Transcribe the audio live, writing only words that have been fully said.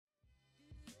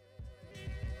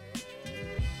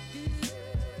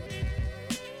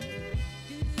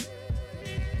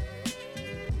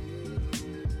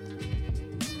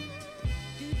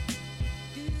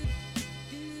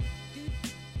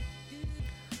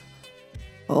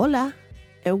Hola,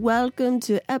 and welcome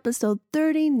to episode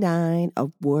 39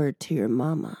 of Word to Your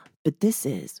Mama. But this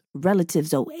is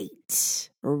Relatives 08.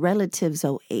 Relatives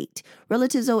 08.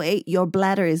 Relatives 08, Your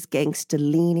Bladder is Gangsta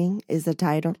Leaning is the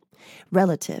title.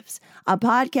 Relatives, a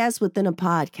podcast within a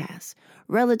podcast.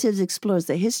 Relatives explores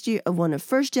the history of one of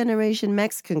first-generation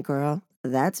Mexican girl,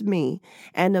 that's me,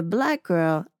 and a black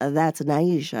girl, that's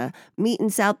Naisha, meet in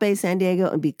South Bay, San Diego,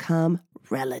 and become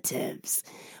relatives.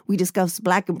 We discuss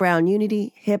black and brown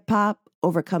unity, hip-hop,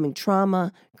 overcoming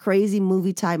trauma, crazy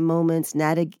movie-type moments,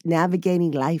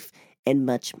 navigating life, and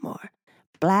much more.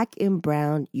 Black and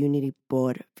brown unity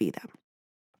por vida.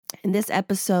 In this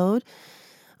episode,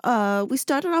 we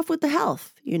started off with the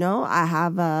health. You know,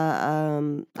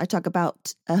 I talk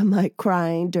about my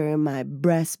crying during my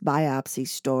breast biopsy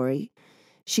story.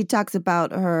 She talks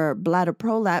about her bladder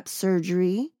prolapse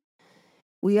surgery.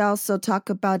 We also talk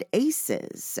about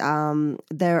ACEs,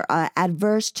 their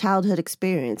adverse childhood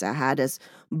experience. I had us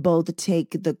both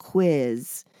take the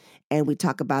quiz, and we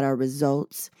talk about our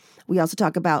results. We also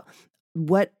talk about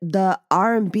what the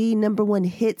R&B number one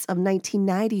hits of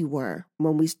 1990 were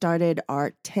when we started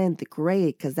our 10th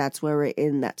grade, because that's where we're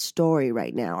in that story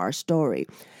right now, our story.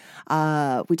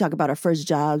 We talk about our first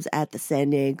jobs at the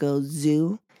San Diego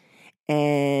Zoo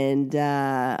and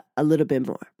a little bit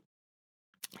more.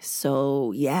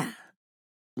 So, yeah,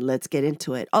 let's get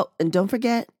into it. Oh, and don't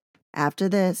forget, after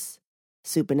this,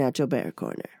 Supernatural Bear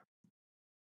Corner.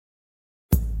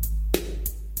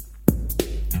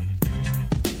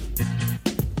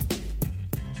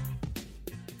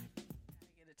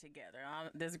 Together.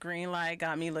 This green light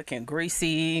got me looking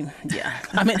greasy. Yeah.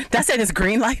 I mean, that's it. It's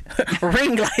green light.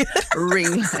 Ring light.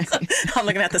 Ring light. I'm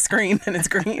looking at the screen and it's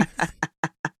green.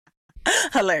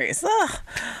 Hilarious. Oh,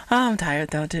 I'm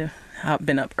tired though, too. I've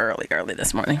been up early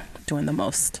this morning doing the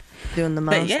most.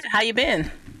 But yeah, how you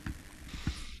been?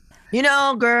 You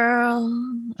know, girl.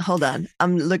 Hold on.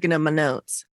 I'm looking at my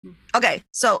notes. Okay.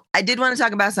 So I did want to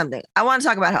talk about something. I want to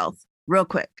talk about health real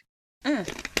quick.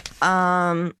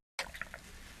 A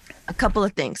couple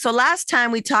of things. So last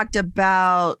time we talked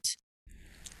about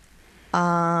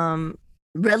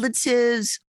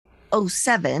Relatives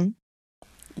 07.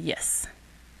 Yes.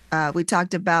 We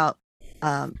talked about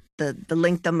the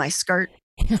length of my skirt.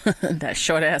 That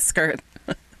short ass skirt.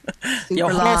 Your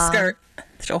whole skirt.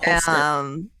 Your whole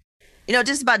skirt. You know,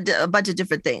 just about a bunch of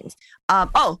different things.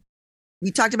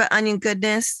 We talked about Onion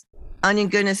Goodness. Onion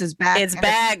Goodness is back. It's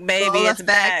back, baby. It's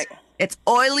back. It's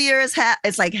oilier as hell.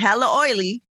 It's like hella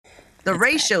oily. The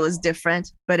ratio is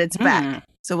different, but it's back.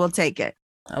 So we'll take it.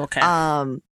 Okay.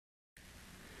 And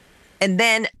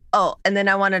then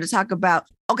I wanted to talk about,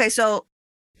 so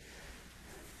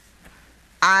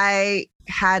I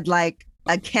had like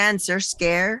a cancer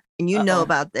scare, and you know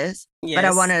about this, but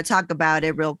I wanted to talk about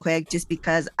it real quick just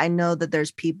because I know that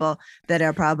there's people that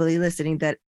are probably listening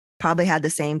that probably had the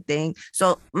same thing.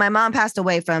 So my mom passed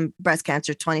away from breast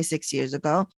cancer 26 years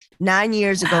ago. 9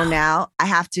 years ago now,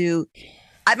 I've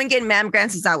been getting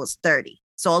mammograms since I was 30.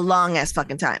 So a long ass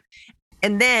fucking time.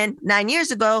 And then 9 years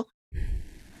ago,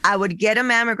 I would get a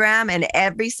mammogram, and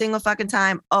every single fucking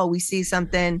time, we see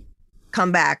something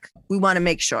come back. We want to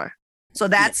make sure. So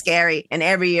that's scary. And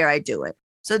every year I do it.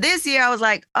 So this year I was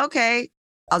like, okay.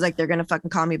 I was like, they're going to fucking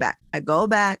call me back. I go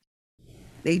back.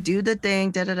 They do the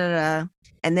thing.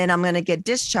 And then I'm going to get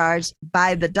discharged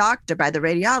by the doctor, by the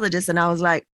radiologist. And I was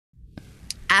like,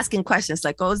 asking questions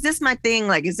like, is this my thing?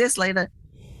 Like, is this later?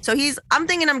 So I'm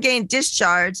thinking I'm getting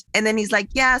discharged. And then he's like,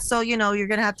 yeah, so, you know, you're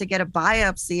going to have to get a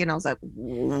biopsy. And I was like,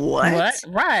 what?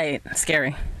 Right.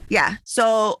 Scary. Yeah.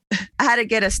 So I had to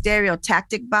get a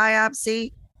stereotactic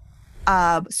biopsy.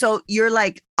 So you're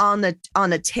like on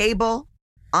the table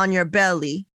on your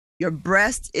belly, your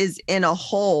breast is in a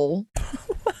hole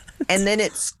and then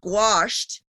it's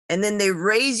squashed. And then they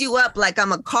raise you up like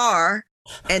I'm a car.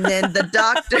 And then the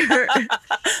doctor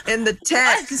and the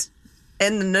tech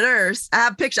and the nurse, I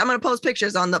have pictures. I'm going to post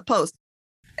pictures on the post.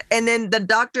 And then the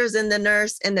doctors and the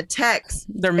nurse and the techs,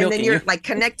 they're milking and then you're like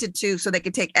connected to, so they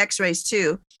can take x-rays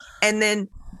too. And then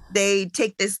they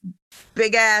take this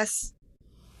big ass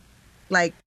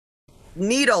like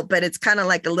needle, but it's kind of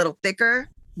like a little thicker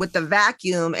with the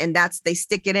vacuum, and they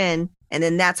stick it in. And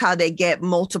then that's how they get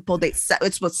multiple,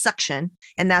 it's with suction.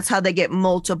 And that's how they get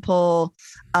multiple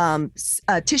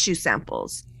tissue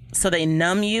samples. So they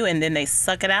numb you and then they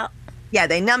suck it out? Yeah,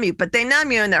 they numb you, but they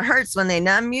numb you and it hurts when they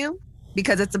numb you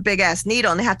because it's a big ass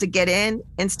needle and they have to get in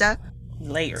and stuff.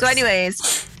 Layers. So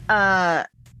anyways, I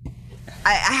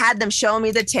had them show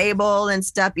me the table and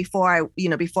stuff before I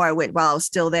went while I was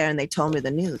still there, and they told me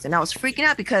the news. And I was freaking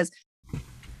out because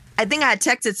I think I had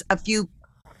texted a few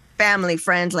family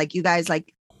friends like you guys,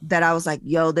 like that I was like,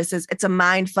 yo, it's a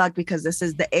mind fuck because this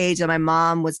is the age that my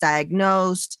mom was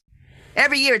diagnosed.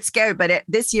 Every year it's scary, but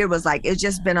this year was like, it's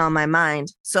just been on my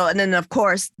mind. So, and then of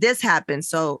course this happened.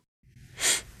 So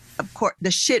of course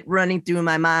the shit running through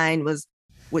my mind was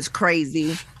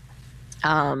crazy.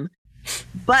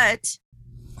 But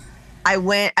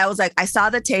I saw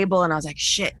the table and I was like,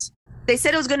 shit. They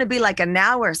said it was going to be like an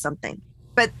hour or something,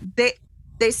 but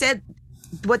they said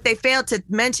what they failed to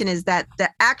mention is that the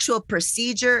actual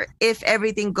procedure, if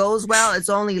everything goes well, it's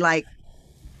only like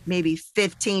maybe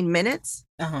 15 minutes.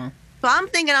 So I'm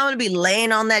thinking I'm going to be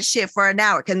laying on that shit for an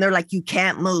hour. And they're like, you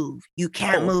can't move. You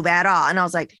can't move at all. And I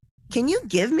was like, can you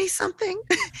give me something?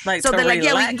 Like, so they're relax. like,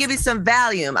 yeah, we can give you some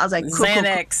Valium. I was like, cool,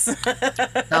 Xanax.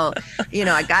 cool. So,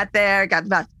 I got there, got the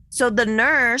Valium. So the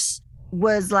nurse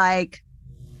was like,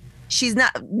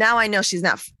 now I know she's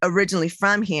not originally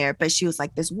from here, but she was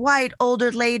like this white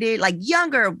older lady, like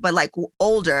younger, but like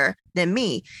older than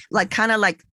me, like kind of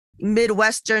like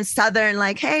Midwestern Southern,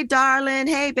 like, hey, darling,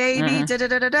 hey, baby, da da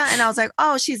da da da. And I was like,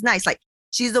 oh, she's nice. Like,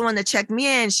 she's the one that checked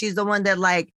me in. She's the one that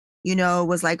like,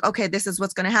 was like, okay, this is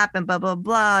what's going to happen, blah, blah,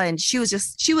 blah. And she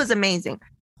was amazing.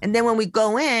 And then when we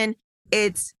go in,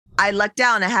 I lucked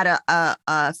out and I had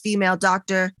a female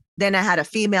doctor. Then I had a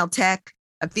female tech,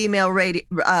 a female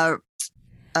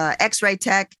X-ray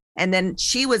tech. And then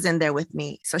she was in there with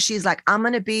me. So she's like, I'm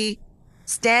going to be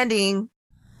standing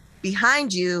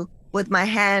behind you with my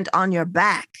hand on your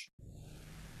back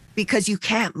because you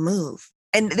can't move.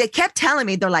 And they kept telling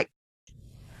me, they're like,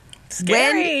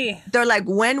 scary.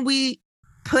 When we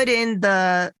put in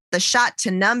the shot to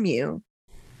numb you,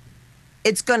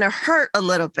 it's going to hurt a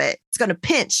little bit. It's going to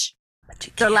pinch.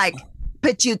 They're like,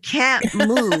 but you can't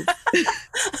move.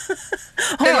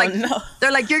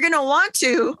 They're like, you're going to want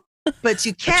to, but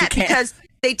you can't, because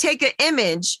they take an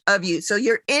image of you. So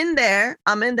you're in there.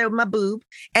 I'm in there with my boob.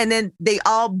 And then they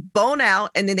all bone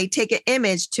out. And then they take an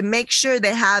image to make sure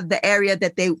they have the area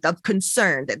of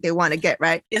concern that they want to get,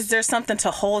 right? Is there something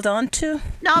to hold on to?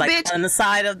 No, like bitch. On the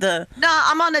side of the... No,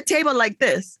 I'm on the table like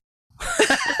this.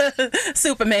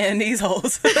 Superman in these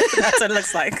holes. That's what it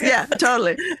looks like. Yeah,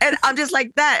 totally. And I'm just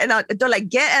like that. And they're like,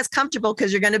 get as comfortable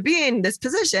because you're going to be in this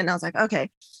position. I was like, okay.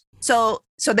 So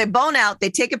they bone out, they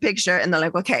take a picture and they're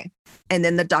like, okay. And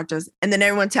then the doctors, and then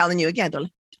everyone telling you again, they're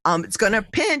like, it's going to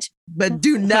pinch, but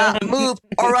do not move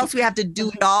or else we have to do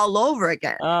it all over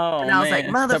again. Oh, and I was like,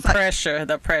 motherfucker.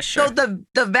 The pressure. So the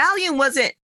Valium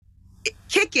wasn't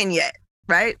kicking yet,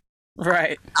 right?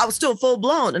 Right. I was still full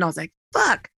blown and I was like,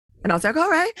 fuck. And I was like, all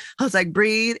right. I was like,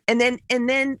 breathe. And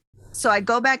then, so I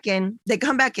go back in, they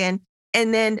come back in,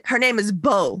 and then her name is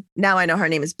Bo. Now I know her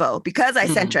name is Bo because I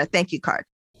sent her a thank you card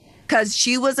because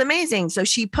she was amazing. So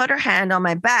she put her hand on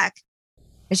my back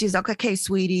and she's like, okay,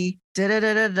 sweetie, da da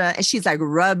da da da. And she's like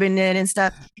rubbing it and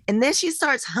stuff. And then she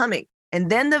starts humming.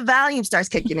 And then the Valium starts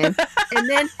kicking in. And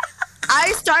then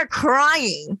I start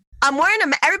crying. I'm wearing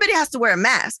everybody has to wear a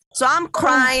mask. So I'm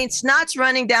crying, snot's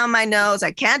running down my nose.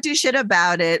 I can't do shit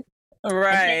about it.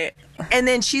 Right. And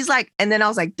then she's like, and then I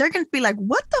was like, they're going to be like,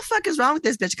 what the fuck is wrong with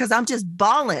this bitch? Because I'm just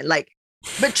bawling, like,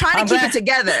 but trying to keep it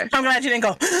together. I'm glad you didn't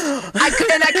go. I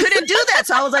couldn't do that.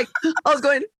 So I was like, I was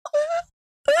going.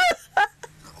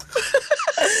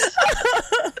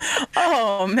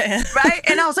 Oh, man. Right.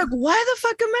 And I was like, why the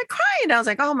fuck am I crying? I was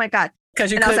like, oh my God.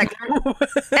 Because you and couldn't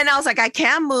and I was like, I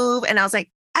can't move. And I was like,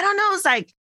 I don't know. It's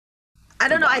like, I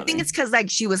don't know. I think it's because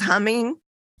like she was humming.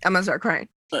 I'm going to start crying.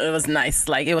 It was nice.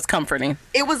 Like, it was comforting.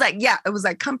 It was like, yeah, it was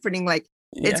like comforting. Like,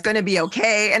 it's going to be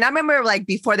okay. And I remember like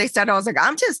before they started, I was like,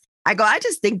 I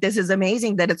just think this is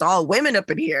amazing that it's all women up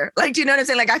in here. Like, do you know what I'm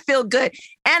saying? Like, I feel good.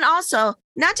 And also,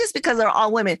 not just because they're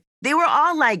all women, they were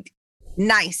all like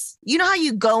nice. You know how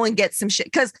you go and get some shit?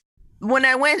 Because when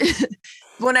I went,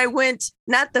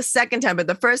 not the second time, but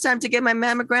the first time to get my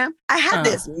mammogram, I had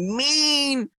this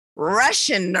mean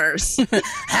Russian nurse.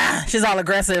 She's all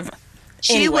aggressive.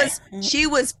 She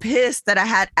was pissed that I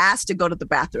had asked to go to the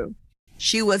bathroom.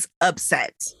 She was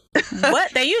upset.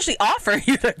 What? They usually offer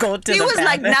you to go to the bathroom. She was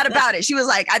like, not about it. She was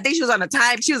like, I think she was on a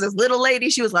time. She was this little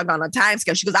lady. She was like on a time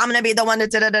scale. She goes, I'm going to be the one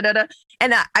that da-da-da-da-da.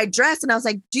 And I dressed and I was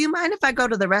like, do you mind if I go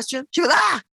to the restroom? She goes,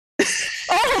 ah.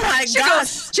 Oh my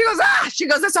gosh. She goes, ah. She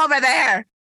goes, it's over there.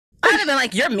 I'd have been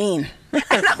like, you're mean.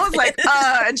 And I was like,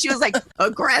 and she was like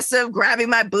aggressive, grabbing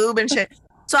my boob and shit.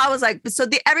 So I was like,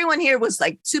 everyone here was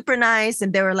like super nice.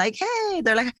 And they were like, hey,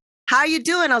 they're like, how are you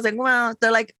doing? I was like, well,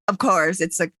 they're like, of course,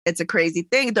 it's a crazy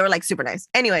thing. They were like super nice.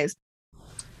 Anyways,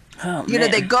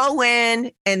 they go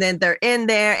in and then they're in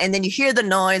there and then you hear the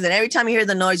noise. And every time you hear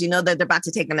the noise, you know that they're about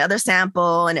to take another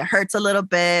sample and it hurts a little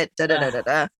bit. Da, da, da, da,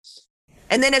 da.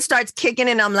 And then it starts kicking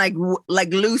and I'm like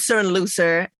looser and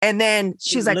looser. And then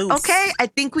she's like, okay, I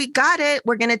think we got it.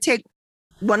 We're going to take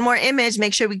one more image,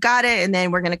 make sure we got it. And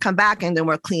then we're going to come back and then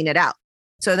we'll clean it out.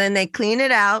 So then they clean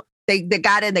it out. They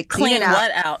got it. They clean it out.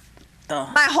 What out?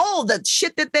 My hole, the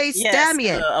shit that they stabbed me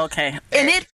in. Okay. And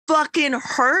it fucking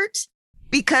hurt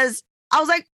because I was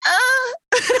like, I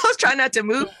was trying not to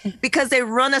move because they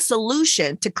run a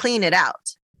solution to clean it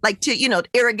out, like to,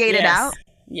 irrigate it out.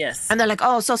 Yes. And they're like,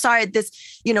 oh, so sorry.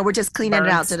 This, we're just cleaning it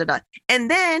out. Da, da, da. And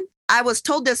then I was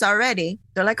told this already.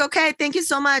 They're like, okay, thank you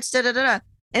so much. Da, da, da, da.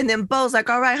 And then Bo's like,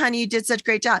 all right, honey, you did such a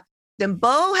great job. Then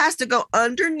Bo has to go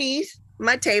underneath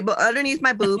my table, underneath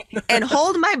my boob and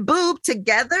hold my boob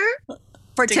together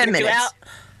for 10 minutes.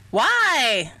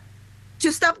 Why?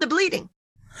 To stop the bleeding.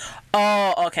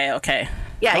 Oh, okay.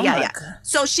 Yeah. God.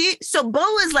 So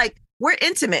Bo is like, we're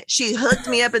intimate. She hooked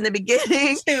me up in the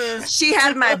beginning. She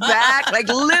had my back, like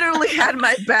literally had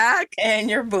my back. And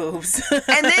your boobs.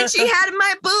 And then she had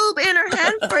my boob in her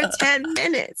hand for 10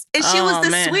 minutes. And she was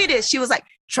the sweetest. She was like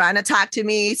trying to talk to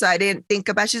me. So I didn't think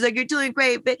about it. She's like, you're doing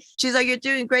great. But she's like, you're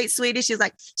doing great, sweetie. She's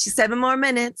like, she's 7 more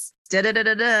minutes. Da, da, da,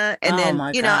 da, da. And then,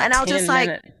 God, and I was just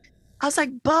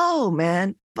like, Bo,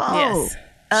 man. Bo. Yes.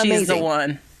 Amazing. She's the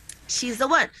one. She's the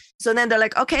one. So then they're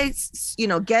like, okay,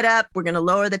 get up. We're going to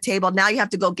lower the table. Now you have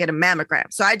to go get a mammogram.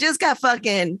 So I just got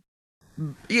fucking,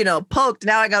 poked.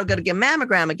 Now I got to go to get a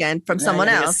mammogram again from someone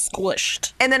else.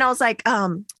 Squished. And then I was like,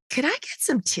 can I get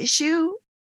some tissue?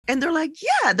 And they're like,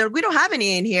 yeah, we don't have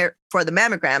any in here for the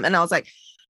mammogram. And I was like,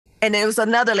 and it was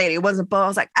another lady. It wasn't Bo. I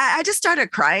was like, I just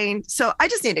started crying. So I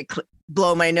just need to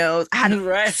blow my nose. I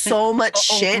had so much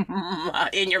shit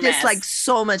in your just mask. like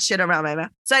so much shit around my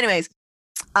mouth. So anyways,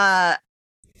 I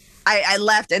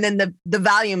left and then the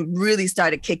volume really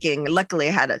started kicking. Luckily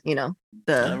I had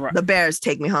the bears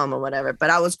take me home or whatever, but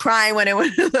I was crying when I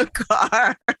went to the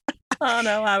car. Oh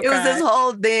no, it was this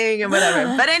whole thing and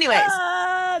whatever. But anyways,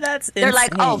 they're insane.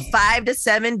 like, 5 to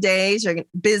 7 days, your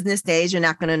business days, you're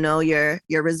not going to know your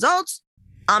results.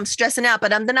 I'm stressing out, but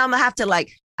then I'm going to have to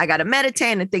I got to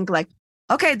meditate and think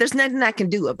okay, there's nothing I can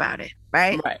do about it.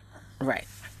 Right.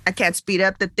 I can't speed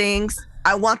up the things.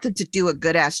 I want them to do a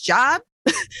good ass job.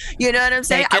 You know what I'm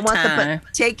saying? I want them to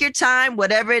take your time,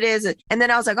 whatever it is. And then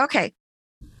I was like, okay,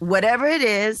 whatever it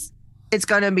is, it's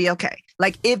going to be okay.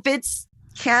 Like if it's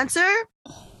cancer,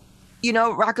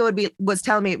 Rocco was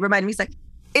telling me, reminding me, he's like,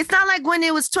 it's not like when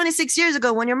it was 26 years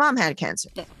ago when your mom had cancer.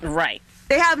 Right.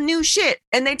 They have new shit.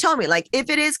 And they told me if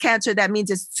it is cancer, that means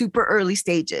it's super early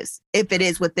stages. If it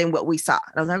is within what we saw.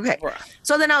 And I was like, okay. Right.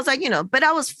 So then I was like, but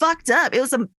I was fucked up. It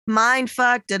was a mind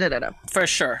fuck. Da, da, da, da. For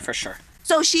sure.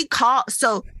 So she called.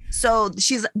 So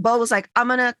Bo was like,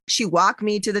 she walked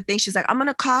me to the thing. She's like, I'm going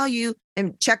to call you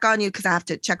and check on you because I have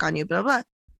to check on you, blah, blah.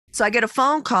 So I get a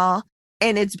phone call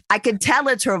and I could tell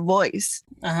it's her voice.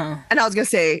 Uh-huh. And I was going to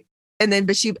say, and then,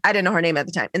 but I didn't know her name at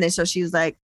the time. And then, so she's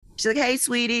like, hey,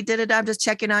 sweetie, da-da-da, I'm just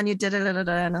checking on you,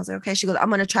 da-da-da-da-da. And I was like, okay. She goes, I'm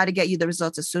going to try to get you the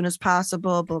results as soon as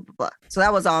possible, blah, blah, blah. So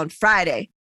that was on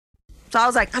Friday. So I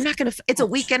was like, it's a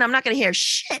weekend. I'm not going to hear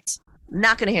shit.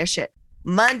 Not going to hear shit.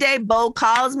 Monday, Bo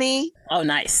calls me. Oh,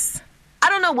 nice. I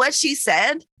don't know what she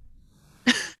said.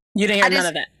 You didn't hear none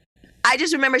of that. I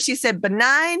just remember she said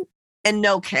benign and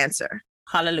no cancer.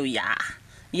 Hallelujah.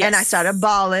 Yes. And I started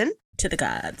bawling. To the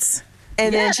gods.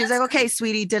 And then she's like, okay,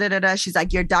 sweetie, da-da-da-da. She's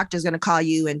like, your doctor's going to call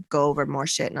you and go over more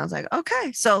shit. And I was like,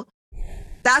 okay. So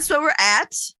that's where we're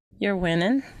at. You're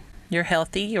winning. You're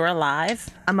healthy. You're alive.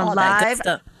 I'm alive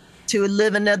to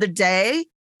live another day.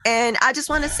 And I just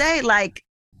want to say,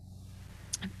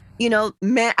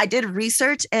 man, I did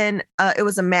research and it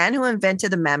was a man who invented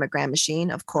the mammogram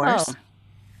machine, of course. Oh.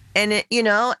 And it,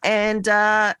 no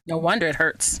wonder it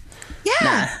hurts. Yeah.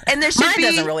 Nah. And there should Mine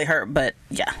doesn't really hurt, but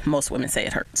yeah, most women say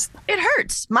it hurts. It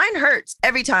hurts. Mine hurts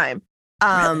every time.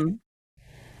 Really?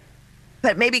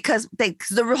 But maybe because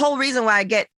the whole reason why I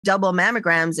get double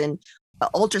mammograms and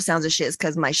ultrasounds and shit is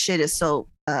because my shit is so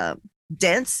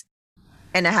dense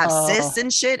and I have cysts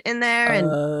and shit in there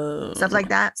and stuff like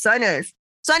that. So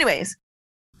anyways,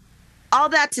 all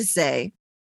that to say,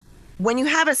 when you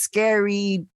have a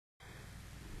scary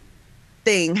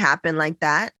thing happen like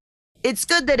that, it's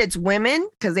good that it's women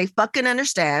because they fucking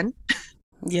understand.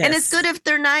 Yes. And it's good if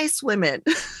they're nice women.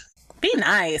 Be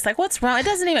nice. What's wrong? It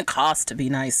doesn't even cost to be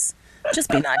nice. Just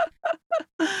be nice.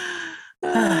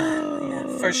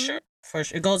 Yeah, for sure.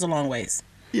 It goes a long ways.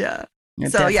 Yeah.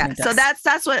 So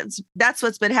that's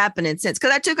what's been happening since.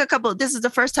 Because I took this is the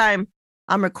first time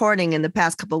I'm recording in the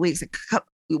past couple of weeks.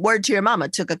 Word to your mama,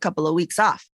 took a couple of weeks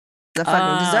off. I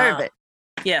fucking deserve it.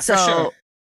 Yeah, for sure.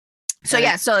 So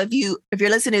yeah, so if you're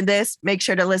listening to this, make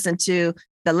sure to listen to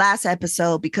the last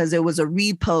episode because there was a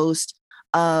repost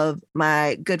of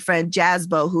my good friend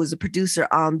Jazzbo, who is a producer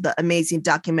on the amazing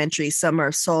documentary Summer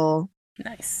of Soul.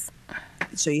 Nice.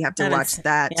 So you have to watch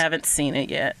that. I haven't seen it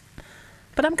yet,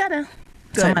 but I'm gonna.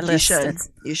 It's on my list. You should.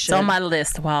 It's on my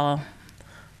list while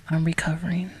I'm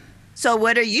recovering. So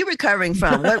what are you recovering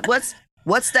from?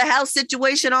 What's the health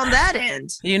situation on that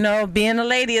end? You know, being a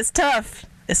lady is tough.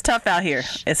 It's tough out here.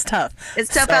 It's tough.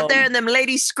 It's tough out there in them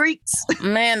lady streets.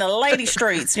 Man, the lady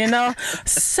streets, you know?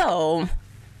 So,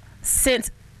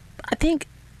 since I think,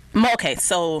 okay,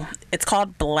 so it's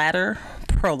called bladder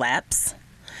prolapse.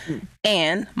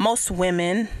 And most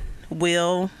women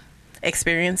will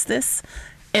experience this.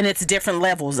 And it's different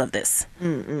levels of this.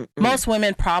 Most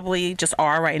women probably just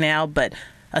are right now, but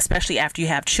especially after you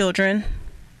have children,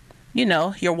 you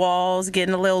know, your walls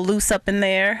getting a little loose up in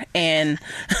there and,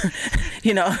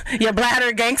 you know, your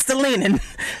bladder gangsta leaning.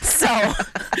 So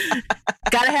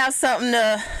gotta have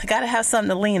something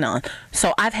to lean on.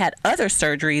 So I've had other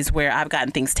surgeries where I've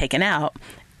gotten things taken out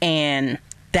and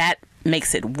that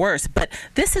makes it worse. But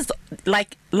this is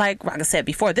like Raga said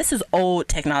before, this is old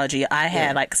technology. I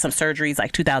had like some surgeries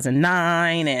like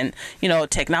 2009 and, you know,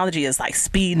 technology is like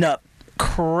speeding up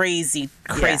crazy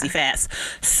fast.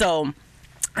 So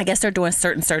I guess they're doing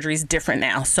certain surgeries different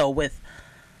now. So with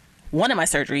one of my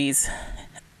surgeries,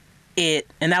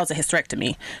 and that was a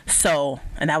hysterectomy. So,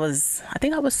 and I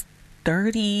think I was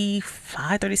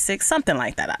 35, 36, something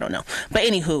like that. I don't know. But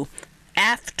anywho,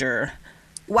 after.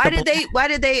 Why did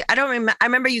they, I don't remember. I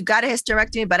remember you got a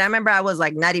hysterectomy, but I remember I was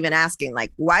like, not even asking,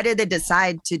 like, why did they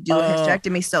decide to do a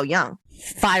hysterectomy so young?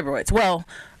 Fibroids. Well,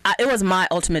 it was my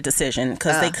ultimate decision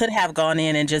because they could have gone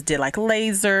in and just did like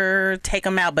laser, take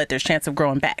them out, but there's chance of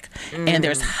growing back. And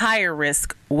there's higher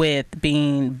risk with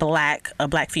being a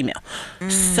black female.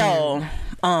 So,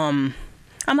 I'm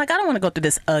like, I don't want to go through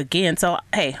this again. So,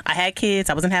 hey, I had kids.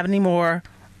 I wasn't having any more.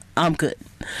 I'm good.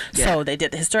 Yeah. So they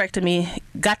did the hysterectomy,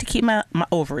 got to keep my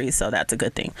ovaries. So that's a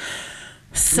good thing.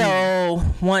 So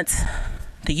once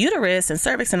the uterus and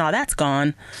cervix and all that's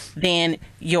gone, then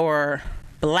your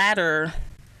bladder,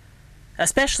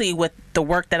 especially with the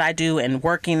work that I do and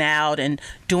working out and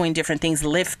doing different things,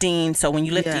 lifting. So when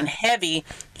you're lifting heavy,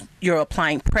 you're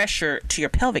applying pressure to your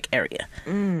pelvic area,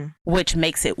 which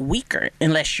makes it weaker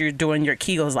unless you're doing your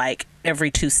Kegels like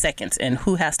every 2 seconds. And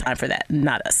who has time for that?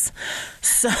 Not us.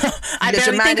 So I just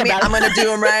reminded me, I'm going to do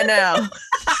them right now.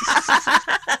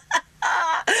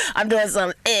 I'm doing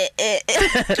some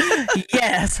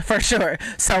yes, for sure.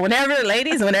 So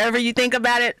ladies, whenever you think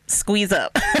about it, squeeze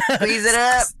up. Squeeze it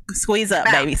up. Squeeze up,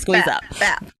 baby. Squeeze up.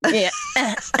 Yeah.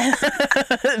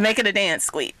 Make it a dance,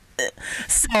 squeeze.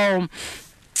 So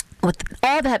with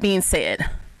all that being said,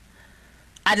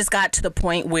 I just got to the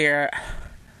point where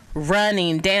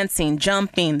running, dancing,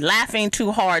 jumping, laughing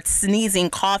too hard,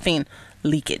 sneezing, coughing,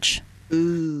 leakage.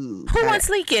 Ooh. Who wants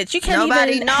leakage? You can't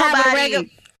even have a regular...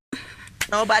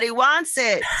 Nobody wants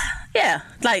it. Yeah,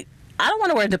 like, I don't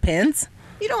want to wear Depends.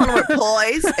 You don't want to wear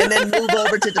Poise and then move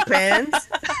over to Depends.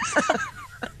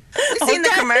 You seen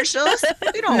the commercials?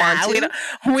 We don't want to.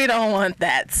 We don't want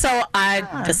that. So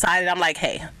I decided, I'm like,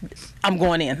 hey, I'm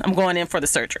going in for the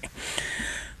surgery.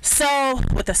 So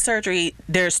with the surgery,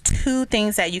 there's 2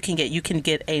 things that you can get. You can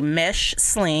get a mesh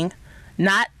sling,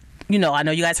 not, you know, I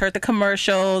know you guys heard the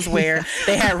commercials where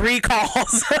they had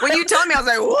recalls. When you told me, I was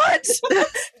like, what?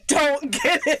 Don't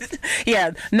get it.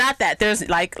 Yeah, not that. There's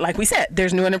like we said,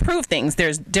 there's new and improved things.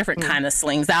 There's different kind of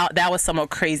slings. That was some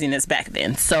craziness back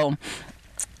then. So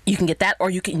you can get that, or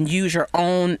you can use your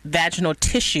own vaginal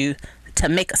tissue to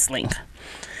make a sling.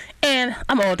 And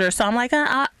I'm older, so I'm like,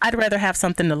 I'd rather have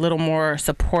something a little more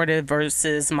supportive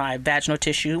versus my vaginal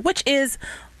tissue, which is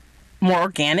more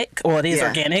organic, or it is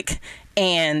organic,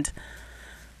 and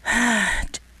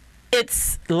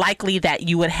it's likely that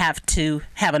you would have to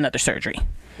have another surgery.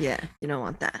 Yeah, you don't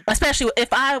want that. Especially if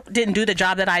I didn't do the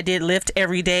job that I did, lift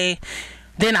every day,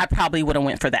 then I probably would have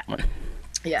went for that one.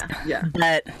 Yeah.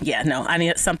 But yeah, no, I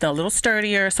needed something a little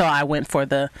sturdier, so I went for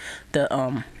the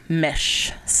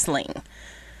mesh sling.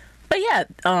 But yeah,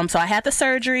 so I had the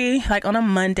surgery like on a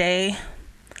Monday.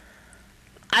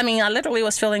 I mean, I literally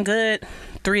was feeling good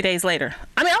 3 days later.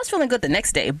 I mean, I was feeling good the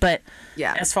next day, but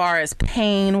as far as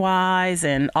pain wise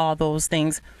and all those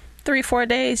things, 3-4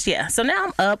 days, so now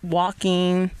I'm up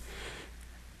walking.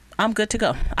 I'm good to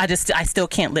go. I still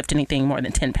can't lift anything more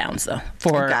than 10 pounds though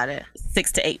for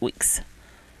 6 to 8 weeks.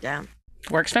 Yeah,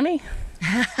 works for me.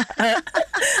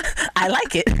 I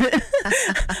like it.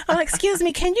 I'm like, excuse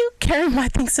me, can you carry my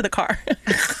things to the car?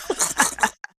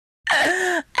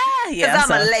 Yeah.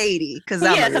 I'm a lady. Because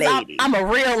I'm a lady. I'm a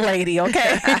real lady,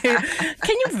 okay? Can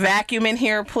you vacuum in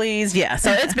here, please? Yeah,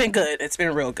 so it's been good. It's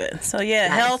been real good. So, yeah,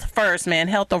 nice. Health first, man.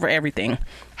 Health over everything.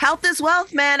 Health is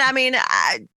wealth, man. I mean,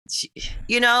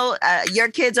 your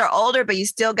kids are older, but you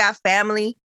still got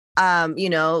family.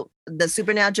 The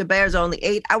supernatural bear is only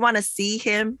 8. I want to see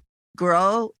him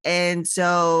grow. And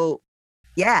so,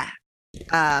 yeah.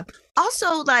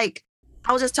 Also, like,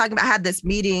 I was just talking about, I had this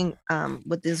meeting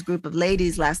with this group of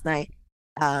ladies last night.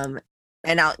 And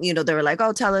they were like,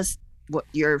 oh, tell us what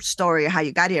your story or how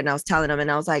you got here. And I was telling them,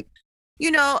 and I was like,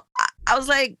 I was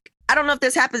like, I don't know if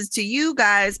this happens to you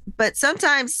guys, but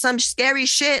sometimes some scary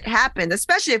shit happens,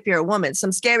 especially if you're a woman.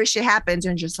 Some scary shit happens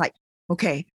and just like,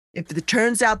 okay, if it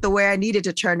turns out the way I need it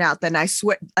to turn out, then I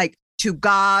swear, like, to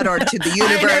God or to the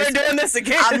universe, I ain't never doing this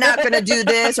again. I'm not going to do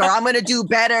this, or I'm going to do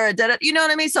better. You know what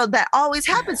I mean? So that always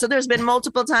happens. So there's been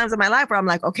multiple times in my life where I'm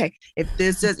like, okay, if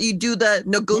this is, you do the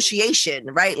negotiation,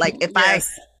 right? Like if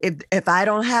I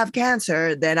don't have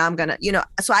cancer, then I'm going to,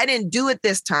 so I didn't do it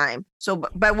this time. So,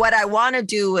 but what I want to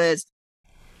do is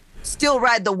still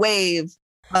ride the wave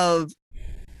of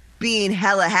being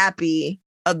hella happy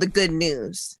of the good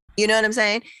news. You know what I'm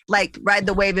saying? Like ride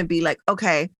the wave and be like,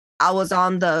 okay, I was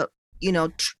on the,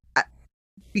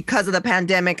 because of the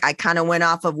pandemic, I kind of went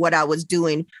off of what I was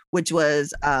doing, which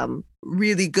was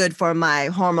really good for my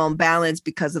hormone balance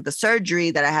because of the surgery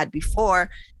that I had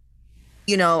before.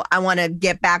 I want to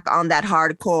get back on that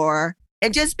hardcore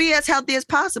and just be as healthy as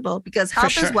possible, because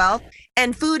health is wealth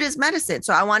and food is medicine.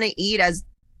 So I want to eat as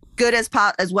good as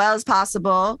well as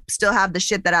possible. Still have the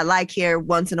shit that I like here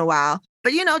once in a while,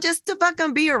 but just to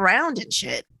fucking be around and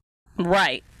shit.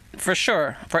 Right. For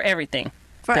sure. For everything.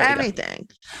 For everything.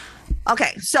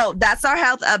 Okay, so that's our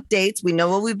health updates. We know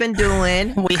what we've been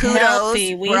doing. We Kudos.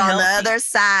 Healthy. We're on the other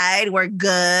side. We're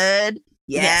good.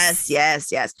 Yes.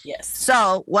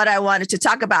 So what I wanted to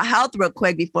talk about health real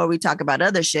quick before we talk about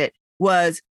other shit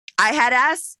was I had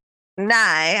asked my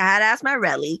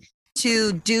Relly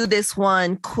to do this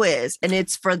one quiz, and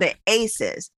it's for the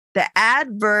ACEs, the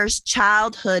Adverse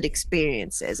Childhood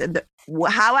Experiences. And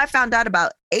how I found out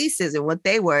about ACEs and what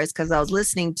they were is because I was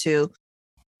listening to,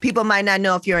 people might not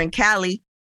know if you're in Cali,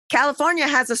 California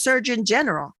has a Surgeon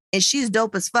General, and she's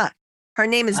dope as fuck. Her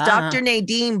name is Dr.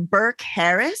 Nadine Burke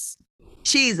Harris.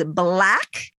 She's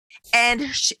Black, and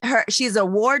she's an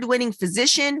award-winning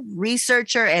physician,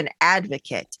 researcher, and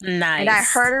advocate. Nice. And I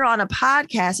heard her on a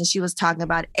podcast, and she was talking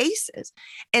about ACEs.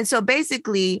 And so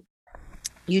basically,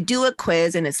 you do a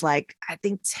quiz, and it's like, I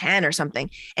think 10 or something.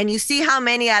 And you see how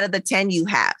many out of the 10 you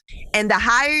have. And the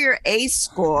higher your ACE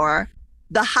score,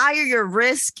 the higher your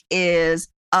risk is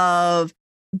of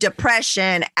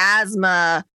depression,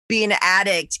 asthma, being an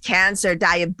addict, cancer,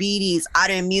 diabetes,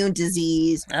 autoimmune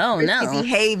disease,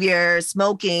 behavior,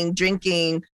 smoking,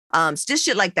 drinking, just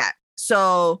shit like that.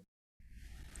 So,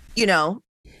 I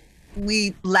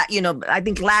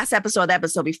think last episode, the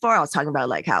episode before, I was talking about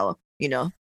like how,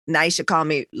 Naisha called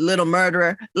me little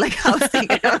murderer. Like I was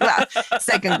thinking about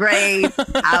second grade,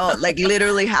 how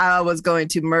I was going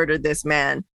to murder this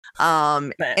man.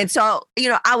 And so,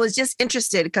 I was just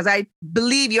interested because I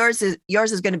believe yours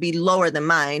is going to be lower than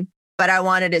mine, but I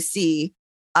wanted to see,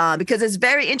 because it's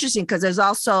very interesting, because there's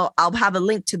also, I'll have a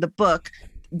link to the book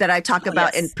that I talk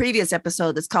about in previous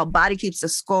episodes. It's called Body Keeps the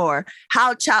Score,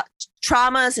 how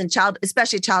traumas and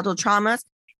especially childhood traumas,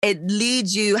 it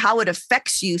leads you, how it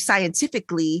affects you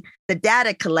scientifically, the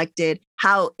data collected,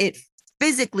 how it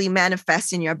physically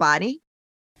manifests in your body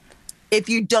if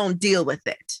you don't deal with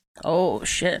it. Oh,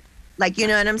 shit. Like, you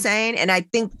know what I'm saying? And I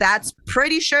think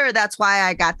pretty sure that's why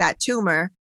I got that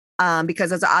tumor,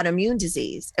 because it's an autoimmune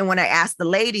disease. And when I asked the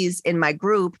ladies in my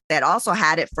group that also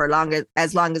had it for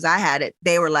as long as I had it,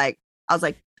 they were like, I was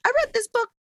like, I read this book,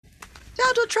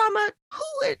 childhood trauma.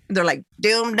 They're like,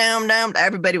 doom.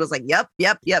 Everybody was like, yep.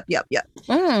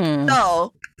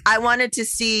 So I wanted to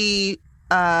see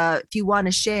if you want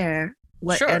to share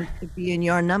what would be in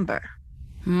your number.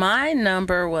 My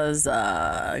number was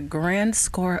a grand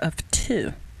score of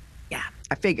 2. Yeah,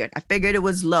 I figured it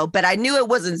was low, but I knew it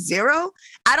wasn't 0.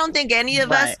 I don't think any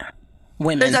of us,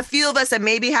 women, there's a few of us that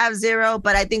maybe have 0,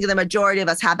 but I think the majority of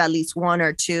us have at least 1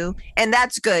 or 2. And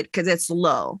that's good because it's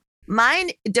low. Mine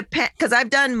depends, because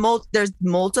I've done there's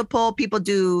multiple people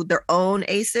do their own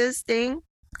ACEs thing.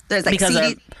 There's like because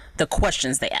of the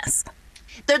questions they ask.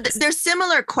 They're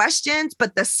similar questions,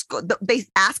 but they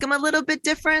ask them a little bit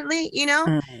differently,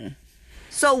 Mm-hmm.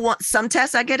 So some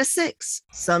tests I get a 6,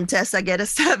 some tests I get a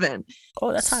 7.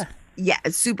 Oh, that's high. Yeah,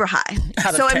 it's super high.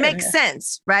 So it makes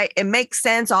sense, right? It makes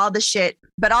sense, all the shit.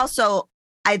 But also,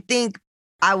 I think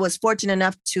I was fortunate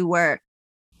enough to where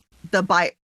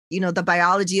the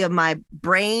biology of my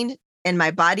brain and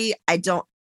my body, I don't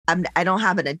have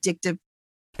an addictive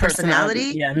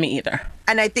personality. Yeah, me either.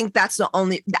 And I think that's the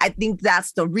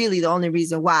only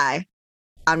reason why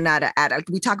I'm not an addict.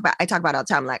 I talk about it all the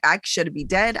time. Like, I should be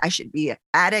dead. I should be an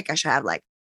addict. I should have like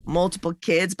multiple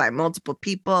kids by multiple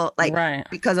people, like, right,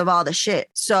 because of all the shit.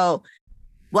 So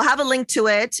we'll have a link to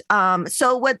it.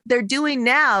 So what they're doing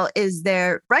now is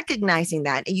they're recognizing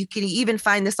that, and you can even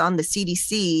find this on the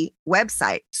CDC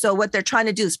website. So what they're trying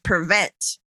to do is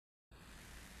prevent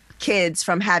kids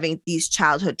from having these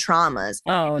childhood traumas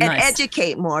and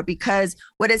educate more, because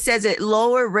what it says, it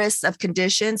lower risks of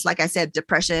conditions, like I said,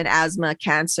 depression, asthma,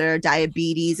 cancer,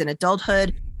 diabetes in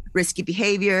adulthood, risky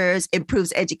behaviors,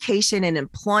 improves education and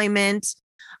employment.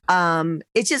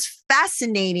 It's just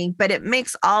fascinating, but it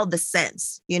makes all the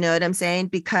sense. You know what I'm saying?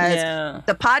 Because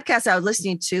the podcast I was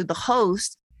listening to, the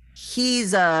host,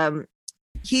 he's a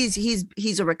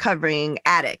recovering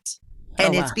addict.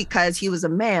 And it's because he was a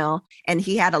male, and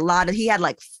he had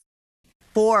like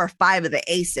 4 or 5 of the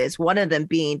ACEs. One of them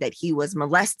being that he was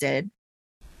molested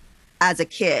as a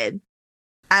kid,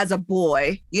 as a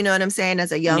boy, you know what I'm saying?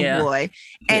 As a young boy.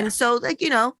 And so, like,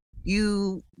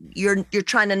 you're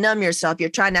trying to numb yourself. You're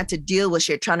trying not to deal with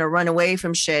shit, trying to run away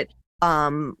from shit.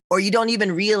 Or you don't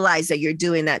even realize that you're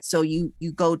doing that. So you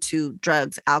go to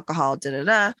drugs, alcohol,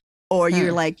 or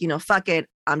you're like, fuck it.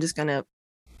 I'm just going to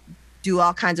do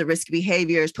all kinds of risky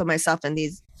behaviors, put myself in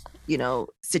these,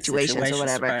 situations or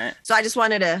whatever. Right. So I just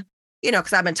wanted to,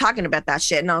 because I've been talking about that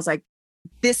shit, and I was like,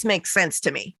 this makes sense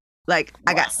to me. Like,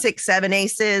 I got 6, 7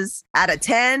 ACEs out of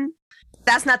 10.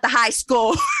 That's not the high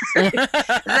score.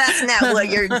 That's not what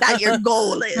your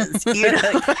goal is. You know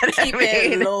what I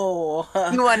mean? It low.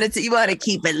 You want to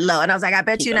keep it low. And I was like, I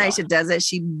bet you Nyesha does it.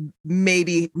 She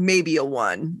maybe a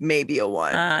 1.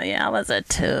 Yeah, I was a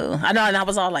 2. I know, and I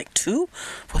was all like, 2?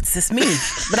 What's this mean?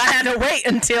 But I had to wait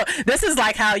until, this is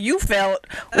like how you felt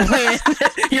when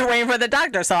you're waiting for the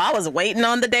doctor. So I was waiting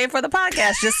on the day for the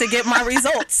podcast just to get my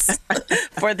results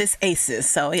for this ACEs.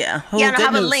 So yeah. And I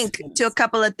have a link to a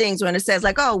couple of things when it says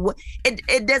like, oh,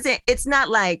 it doesn't, it's not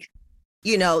like,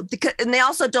 and they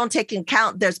also don't take into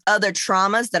account there's other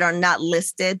traumas that are not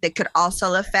listed that could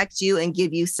also affect you and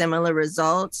give you similar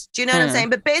results. Do you know what I'm saying?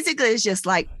 But basically it's just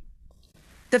like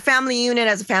the family unit,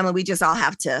 as a family, we just all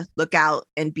have to look out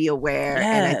and be aware. Yes.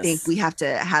 And I think we have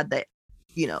to have the,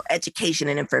 education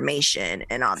and information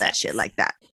and all that shit like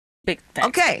that. Big thanks.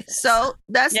 Okay, so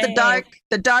that's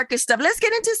the darkest stuff. Let's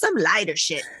get into some lighter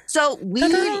shit. So we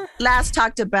last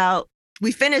talked about,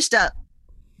 we finished up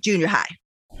junior high.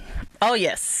 Oh,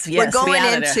 yes. We're going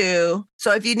into,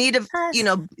 so if you need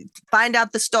to, find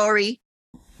out the story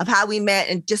of how we met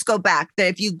and just go back there.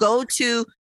 If you go to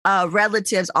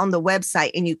relatives on the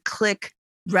website and you click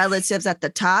relatives at the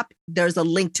top, there's a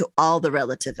link to all the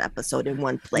relatives episode in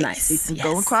one place. Nice. So you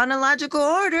can go in chronological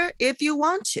order if you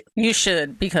want to. You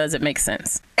should, because it makes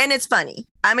sense. And it's funny.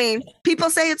 I mean, people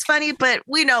say it's funny, but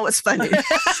we know it's funny.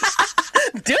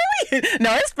 Do we?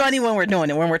 No, it's funny when we're doing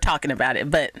it, when we're talking about it,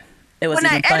 but it was when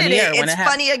even I edit funnier it, when it's it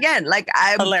funny again. Like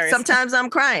sometimes I'm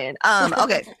crying.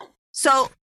 Okay. So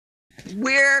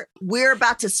we're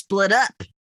about to split up.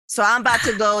 So I'm about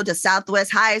to go to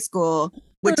Southwest High School,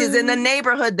 which is in the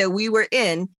neighborhood that we were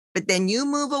in, but then you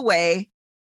move away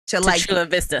to like Chula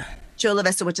Vista,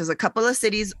 which is a couple of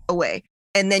cities away.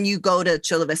 And then you go to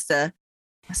Chula Vista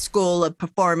School of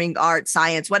Performing Arts,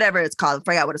 Science, whatever it's called. I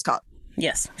forgot what it's called.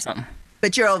 Yes, something.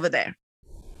 But you're over there.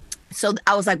 So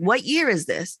I was like, what year is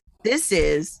this? This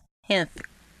is 10th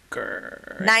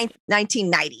grade.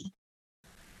 1990.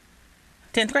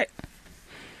 10th grade.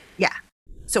 Yeah.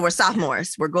 So we're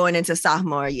sophomores. We're going into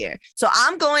sophomore year. So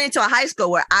I'm going into a high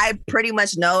school where I pretty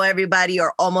much know everybody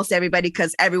or almost everybody,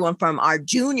 because everyone from our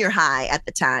junior high at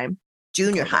the time,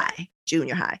 junior high,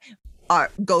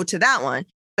 go to that one.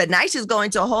 But Nyesha's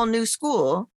going to a whole new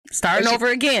school. Starting over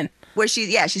again. Where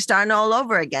she's starting all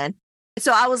over again.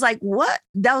 So I was like, what?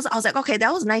 I was like, okay,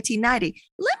 that was 1990.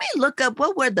 Let me look up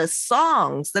what were the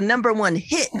songs, the number one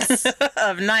hits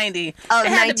of 90. Of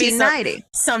 1990.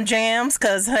 Some jams,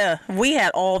 because we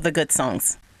had all the good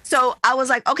songs. So I was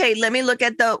like, okay, let me look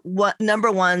at the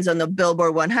number ones on the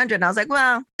Billboard 100. And I was like,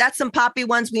 well, that's some poppy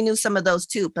ones. We knew some of those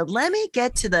too. But let me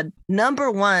get to the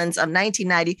number ones of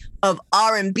 1990 of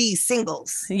R&B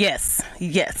singles. Yes.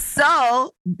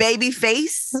 So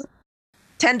Babyface,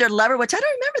 Tender Lover, which I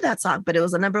don't remember that song, but it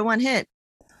was a number one hit.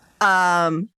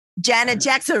 Janet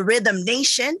Jackson, Rhythm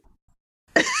Nation.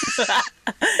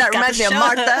 That reminds me of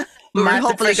Martha. We're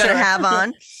hopefully going to have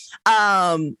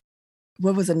on.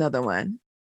 What was another one?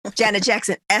 Janet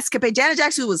Jackson, Escapade. Janet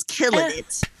Jackson was killing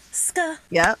it. Ska.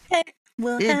 Yep.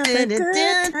 We'll have a good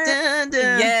time.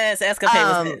 Yes, Escapade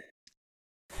was it.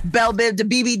 Bell Biv to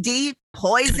BBD,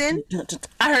 Poison.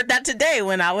 I heard that today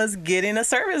when I was getting a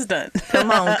service done.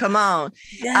 Come on.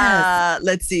 Yes.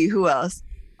 Let's see, who else?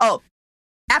 Oh,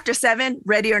 After 7,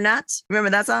 Ready or Not. Remember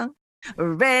that song?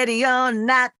 Ready or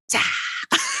Not.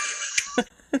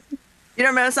 You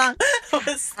don't remember that song?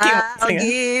 I'll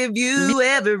give you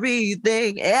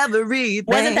everything.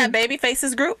 Wasn't that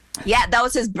Babyface's group? Yeah, that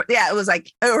was his. Yeah, it was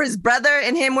like, or his brother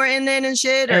and him were in it and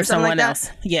shit, or something like that. Else.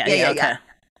 Yeah, okay.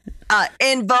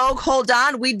 In Vogue, Hold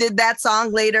On. We did that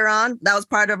song later on. That was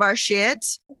part of our shit.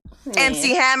 Yeah.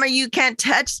 MC Hammer, You Can't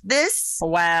Touch This.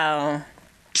 Wow.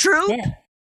 True. Yeah.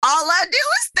 All I do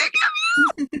is think of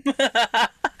you.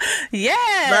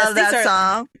 Yes. Love that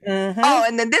song. Mm-hmm. Oh,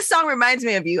 and then this song reminds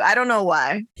me of you. I don't know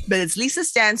why, but it's Lisa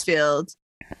Stansfield.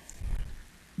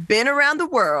 Been Around the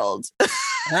World.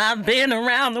 I've been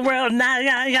around the world now,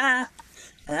 yeah.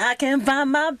 I can't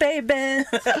find my baby. Why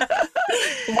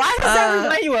does that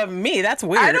remind you of me? That's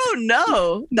weird. I don't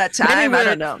know. That time, I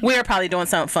don't know. We were probably doing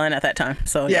something fun at that time.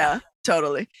 So yeah,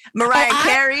 totally. Mariah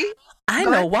Carey. I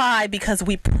know why, because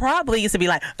we probably used to be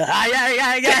like,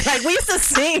 yeah. Like we used to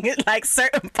sing like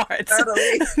certain parts.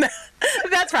 Totally.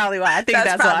 That's probably why. I think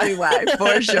that's probably why,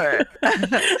 for sure.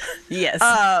 Yes.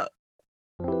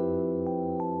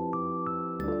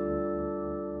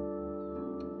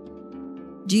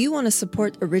 Do you want to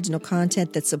support original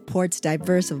content that supports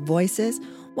diverse voices?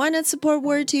 Why not support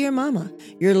Word to Your Mama?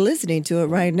 You're listening to it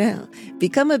right now.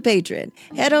 Become a patron.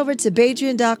 Head over to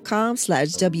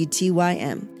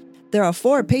patreon.com/WTYM. There are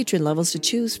 4 patron levels to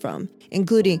choose from,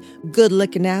 including Good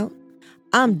Looking Out,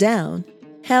 I'm Down,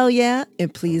 Hell Yeah,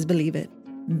 and Please Believe It.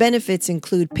 Benefits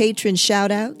include patron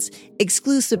shoutouts,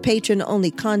 exclusive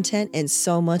patron-only content, and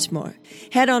so much more.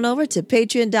 Head on over to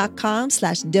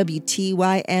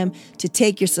patreon.com/WTYM to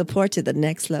take your support to the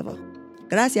next level.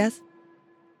 Gracias.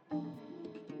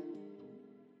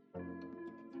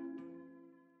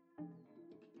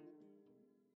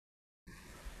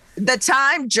 The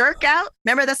Time, Jerk Out.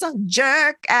 Remember that song?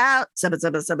 Jerk Out. No, I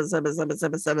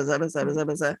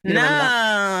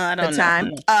don't know. The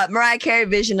Time. Mariah Carey,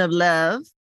 Vision of Love.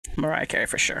 Mariah Carey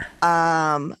for sure.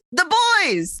 The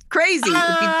Boys, Crazy.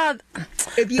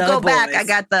 If you go back, I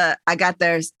got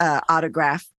their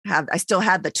autograph. I still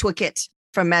have the Twicket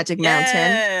from Magic Mountain.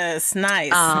 Yes,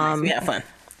 nice. We had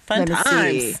fun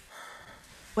times. See.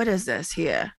 What is this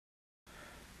here?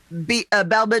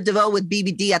 Bell Biv DeVoe with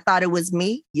BBD. I Thought It Was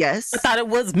Me. Yes, I thought it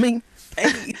was me.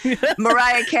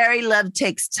 Mariah Carey, Love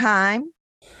Takes Time.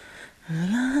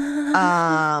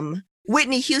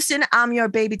 Whitney Houston, I'm Your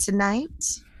Baby Tonight.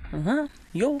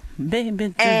 Your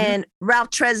baby tonight. And Ralph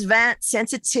Tresvant,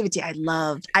 Sensitivity. I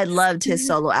loved his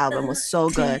solo album. It was so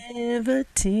good.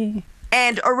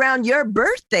 And around your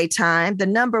birthday time, the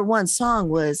 #1 song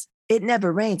was It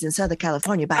Never Rains in Southern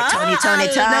California by Tony.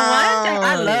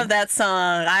 I love that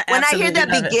song. When I hear that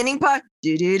beginning part,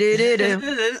 yes,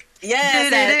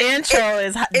 that intro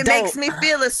is dope. It makes me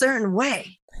feel a certain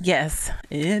way. Yes.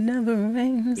 It never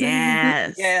rains.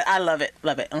 Yes. Yeah, I love it.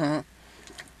 Love it. Uh-huh.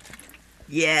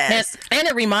 Yes. And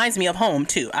it reminds me of home,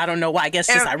 too. I don't know why. I guess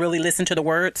just I really listen to the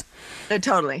words. It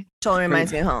totally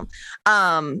reminds me of home.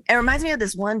 It reminds me of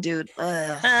this one dude.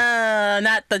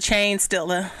 Not the Chain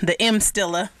Stiller, the M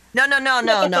Stiller. No.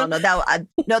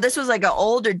 No, this was like an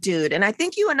older dude. And I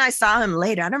think you and I saw him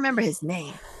later. I don't remember his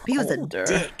name. He was older. A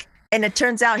dick. And it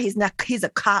turns out he's a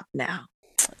cop now.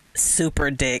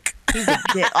 Super dick. He's a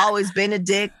dick. Always been a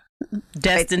dick.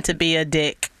 Destined to be a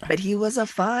dick. But he was a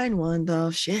fine one,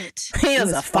 though. Shit. He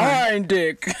was a fine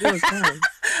dick. He was fine.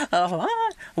 Well,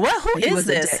 who is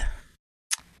this?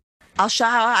 I'll show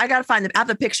how. I gotta find him. I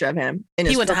have a picture of him.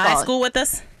 He went to high school with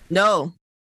us? No.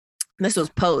 This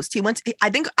was post. I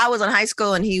think I was in high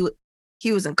school and he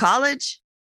was in college.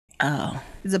 Oh.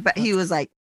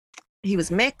 He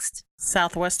was mixed.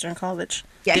 Southwestern College?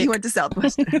 Yeah, he went to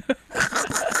Southwestern.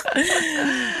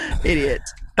 Idiot.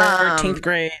 13th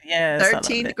grade, yes.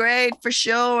 13th grade for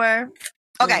sure.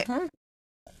 Okay. Mm-hmm.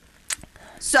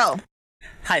 So.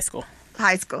 High school.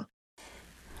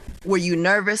 Were you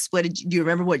nervous? Do you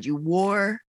remember what you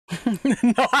wore?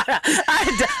 No, I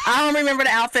don't remember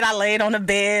the outfit. I laid on the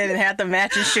bed and had the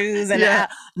matching shoes. And I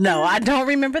don't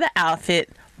remember the outfit,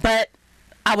 but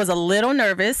I was a little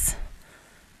nervous.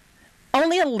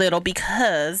 Only a little,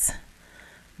 because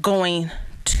going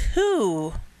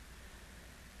to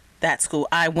that school,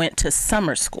 I went to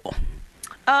summer school.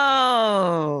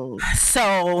 Oh.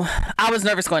 So I was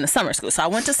nervous going to summer school. So I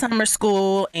went to summer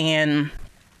school, and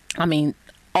I mean,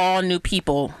 all new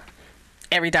people,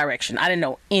 every direction. I didn't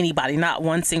know anybody, not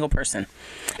one single person.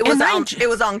 It was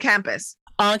on campus.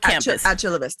 On campus. At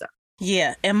Chula Vista.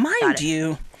 Yeah, and mind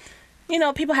you,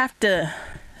 people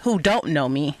who don't know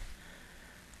me,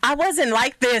 I wasn't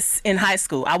like this in high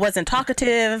school. I wasn't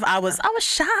talkative. I was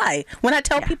shy. When I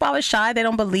tell people I was shy, they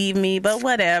don't believe me, but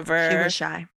whatever. She was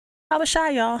shy. I was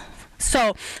shy, y'all.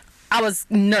 So I was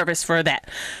nervous for that.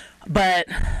 But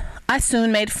I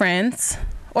soon made friends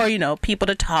or, people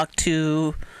to talk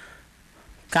to,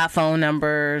 got phone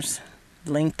numbers,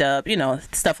 linked up,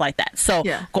 stuff like that. So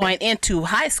going into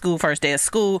high school, first day of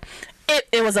school,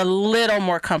 it was a little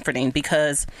more comforting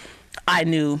because I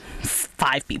knew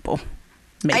 5 people.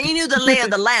 Maybe. And you knew the lay of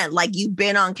the land, like you've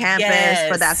been on campus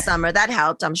for that summer. That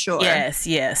helped, I'm sure.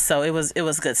 Yes. So it was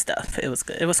good stuff. It was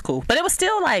good. It was cool. But it was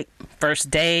still like first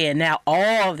day, and now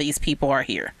all of these people are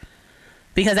here.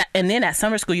 And then at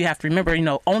summer school, you have to remember,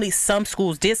 only some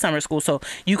schools did summer school, so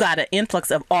you got an influx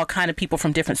of all kind of people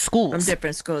from different schools. From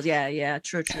different schools, yeah,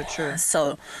 true.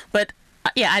 So, but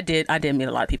yeah, I did meet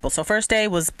a lot of people. So first day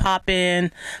was popping,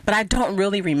 but I don't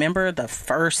really remember the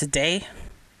first day,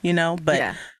 but.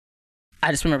 Yeah. I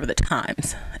just remember the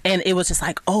times. And it was just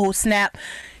like, oh, snap.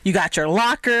 You got your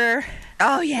locker.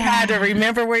 Oh, yeah. You had to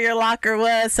remember where your locker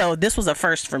was. So this was a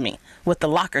first for me with the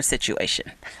locker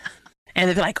situation. And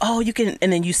they'd be like, oh, you can.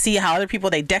 And then you see how other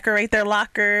people, they decorate their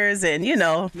lockers and,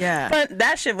 Yeah. But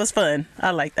that shit was fun.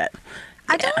 I like that.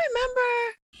 I don't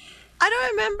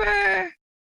remember.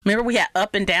 Remember we had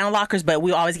up and down lockers, but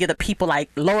we always give the people like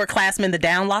lower classmen the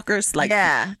down lockers. Like,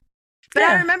 yeah. But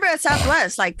I remember at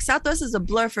Southwest, like Southwest is a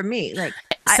blur for me. Like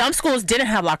some schools didn't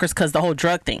have lockers because the whole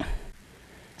drug thing.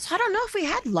 So I don't know if we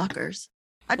had lockers.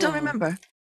 I don't remember.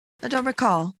 I don't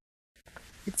recall.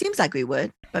 It seems like we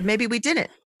would, but maybe we didn't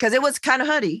because it was kind of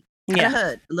hoodie,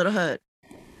 a little hood,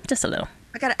 just a little.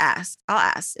 I gotta ask. I'll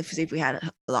ask if we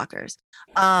had lockers.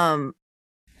 And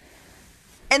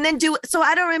then so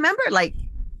I don't remember. Like,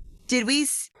 did we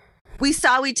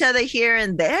saw each other here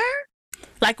and there?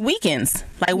 Like weekends,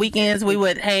 we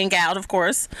would hang out, of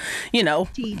course, maybe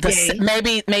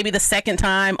the second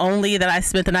time only that I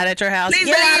spent the night at your house. Please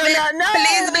believe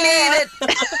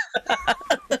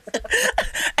it.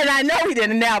 And I know we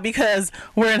didn't now because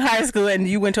we're in high school and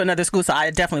you went to another school. So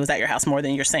I definitely was at your house more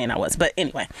than you're saying I was. But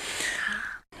anyway.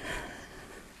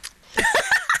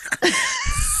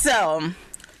 So,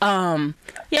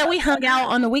 we hung out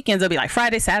on the weekends. It'll be like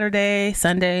Friday, Saturday,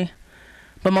 Sunday,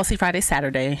 but mostly Friday,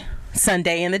 Saturday.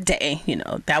 Sunday in the day,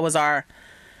 that was our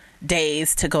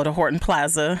days to go to Horton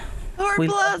Plaza.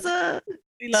 Plaza.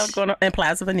 We loved going to, and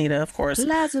Plaza Bonita, of course.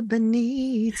 Plaza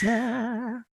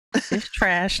Bonita. It's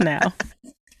trash now.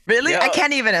 Really? Yo. I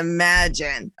can't even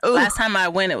imagine. Ooh. Last time I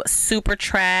went, it was super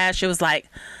trash. It was like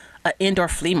an indoor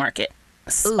flea market.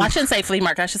 Ooh. I shouldn't say flea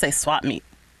market. I should say swap meet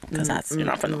because that's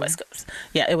from the West Coast.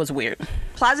 Yeah, it was weird.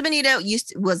 Plaza Bonita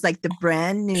was like the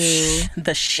brand new,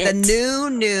 the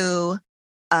new.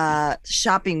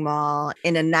 Shopping mall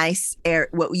in a nice area,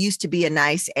 what used to be a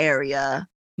nice area,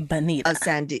 Bonita of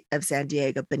San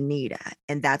Diego, Bonita,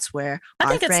 and that's where I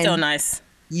think it's still nice.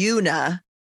 Una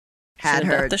had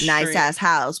her nice ass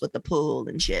house with the pool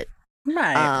and shit,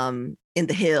 right? In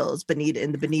the hills,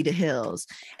 in the Bonita Hills,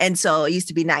 and so it used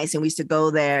to be nice, and we used to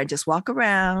go there and just walk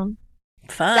around.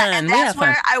 Fun. That's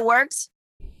where I worked.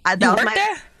 You worked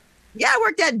there? Yeah, I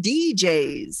worked at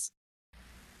DJ's.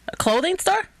 A clothing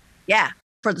store? Yeah.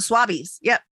 For the Swabbies.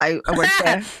 Yep. I worked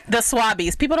there. The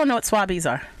Swabbies. People don't know what Swabbies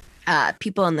are.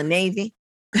 People in the Navy.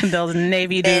 Those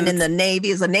Navy dudes. And in the Navy,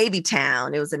 it was a Navy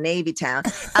town.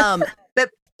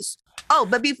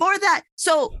 But before that,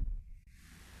 so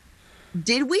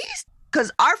did we,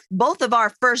 because both of our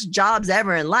first jobs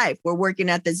ever in life were working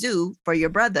at the zoo for your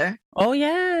brother. Oh,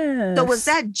 yeah. So was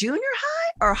that junior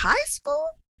high or high school?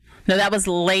 No, that was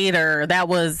later. That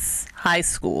was high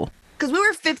school. Because we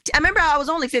were 15. I remember I was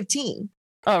only 15.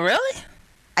 Oh, really?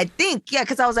 I think, yeah,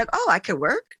 because I was like, oh, I could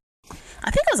work.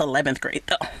 I think it was 11th grade,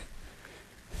 though.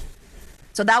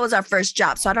 So that was our first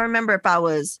job. So I don't remember if I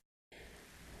was.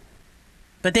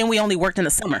 But then we only worked in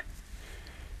the summer.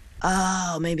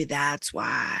 Oh, maybe that's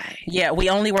why. Yeah, we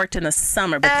only worked in the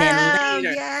summer, but then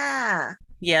later. Yeah.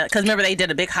 Yeah, because remember they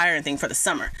did a big hiring thing for the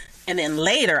summer. And then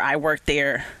later I worked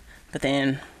there, but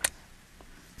then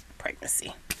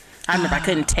pregnancy. I remember I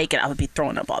couldn't take it. I would be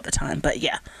throwing up all the time, but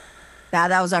yeah.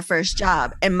 That was our first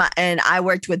job. And I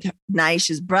worked with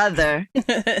Naisha's brother.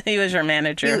 He was your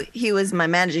manager. He was my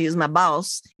manager. He was my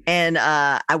boss. And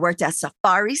I worked at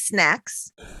Safari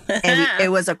Snacks. And it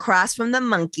was across from the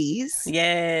Monkeys.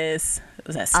 Yes. It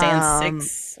was at Stand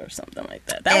 6 or something like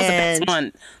that. That was the best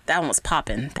one. That one was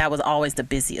popping. That was always the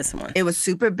busiest one. It was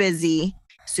super busy,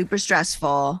 super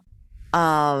stressful.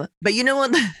 But you know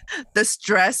what the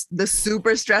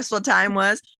super stressful time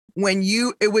was? When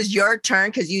it was your turn,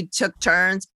 because you took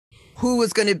turns who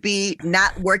was going to be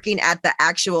not working at the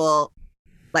actual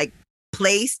like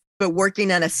place, but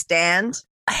working on a stand.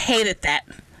 I hated that.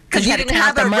 Because you didn't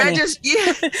have a register. You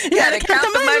had to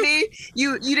count the money.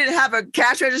 You didn't have a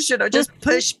cash register or just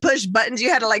push buttons. You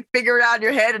had to like figure it out in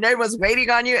your head and everyone's waiting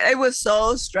on you. It was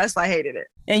so stressful. I hated it.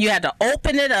 And you had to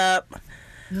open it up,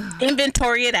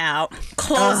 inventory it out,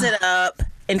 close it up,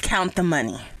 and count the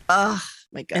money. Oh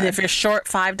my God. And if you're short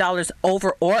 $5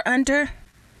 over or under,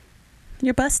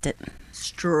 you're busted.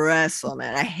 Stressful,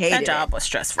 man. I hated it. That job was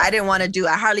stressful. I didn't want to do it.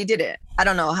 I hardly did it. I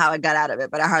don't know how I got out of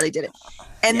it, but I hardly did it.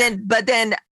 And then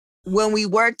when we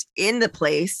worked in the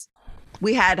place,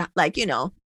 we had like, you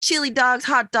know, chili dogs,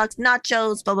 hot dogs,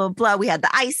 nachos, blah, blah, blah. We had the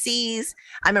ices.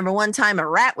 I remember one time a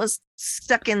rat was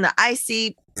stuck in the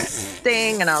icy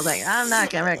thing. And I was like, I'm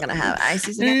not ever going to have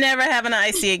ices again. Never having an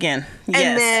icy again.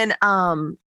 Yes. And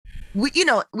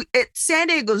then, San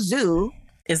Diego Zoo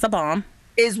is the bomb.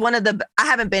 Is one of the, I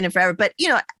haven't been in forever, but, you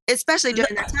know, especially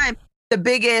during that time, the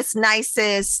biggest,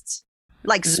 nicest,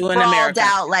 like Zoo sprawled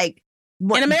out, like.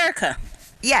 In America.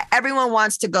 Yeah, everyone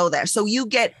wants to go there. So you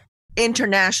get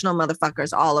international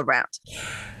motherfuckers all around.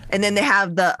 And then they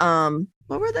have the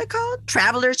what were they called?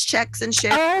 Travelers checks and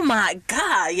shit. Oh my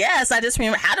God. Yes. I just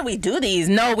remember, how do we do these?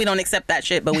 No, we don't accept that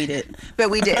shit, but we did.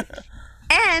 But we did.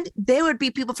 And there would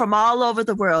be people from all over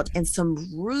the world and some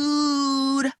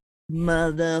rude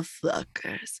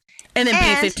motherfuckers. And then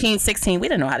being 15, 16, we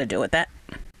didn't know how to deal with that.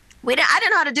 I didn't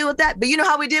know how to deal with that. But you know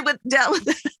how we dealt with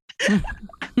it?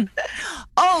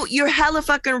 Oh, you're hella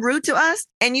fucking rude to us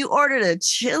and you ordered a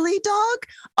chili dog?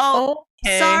 Oh,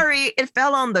 okay. Sorry, it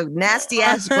fell on the nasty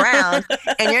ass ground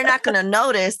and you're not going to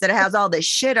notice that it has all this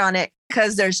shit on it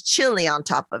because there's chili on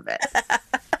top of it.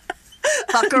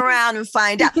 Fuck around and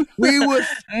find out. We were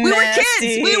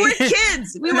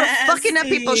kids. We were fucking up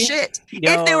people's shit.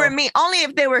 Yo. If they were mean, only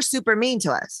if they were super mean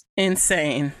to us.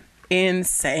 Insane.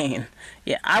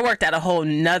 Yeah, I worked at a whole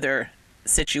nother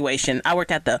situation. I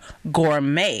worked at the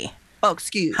gourmet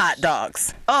hot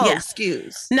dogs.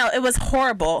 Excuse. No, it was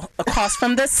horrible. Across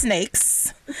from the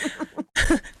snakes.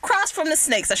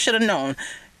 I should have known.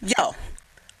 Yo.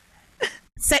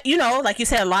 You know, like you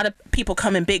said, a lot of people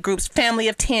come in big groups, family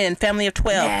of 10, family of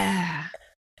 12. Yeah.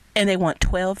 And they want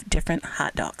 12 different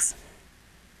hot dogs.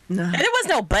 No. And there was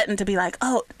no button to be like,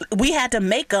 oh, we had to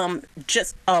make them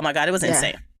just, oh my God, it was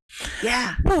insane.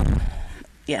 Yeah. Whew.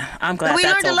 Yeah, I'm glad we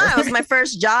that's learned a lot. It was my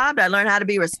first job. I learned how to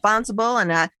be responsible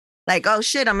and oh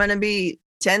shit, I'm going to be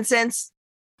 10 cents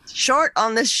short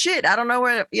on this shit. I don't know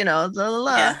where, you know,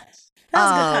 Yeah.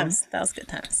 That was good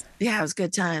times. Yeah, it was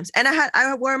good times. And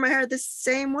I wore my hair the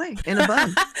same way in a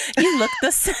bun. You look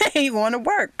the same. You want to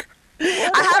work.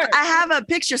 I have a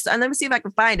picture. So let me see if I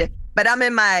can find it. But I'm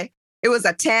in it was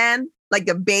a tan, like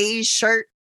the beige shirt.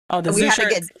 Oh, the zoo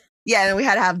shirt. And we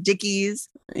had to have Dickies.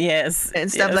 Yes.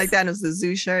 And stuff like that. It was the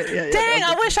zoo shirt. Yeah, dang,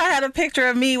 I wish I had a picture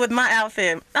of me with my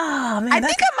outfit. Oh, man. I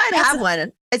think I might have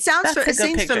one. It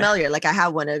seems familiar. Like I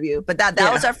have one of you. But that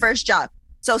was our first job.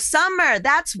 So summer,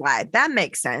 that's why. That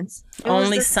makes sense.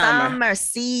 Only summer.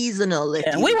 Seasonal.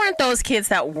 Yeah, we weren't those kids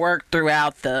that worked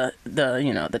throughout the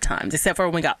times, except for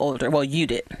when we got older. Well, you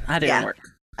did. I didn't work.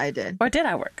 I did. Or did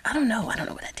I work? I don't know what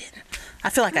I did. I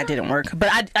feel like I didn't work.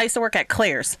 But I used to work at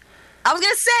Claire's. I was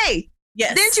going to say.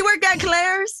 Yes. Didn't you work at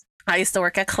Claire's? I used to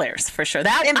work at Claire's, for sure.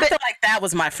 I feel like that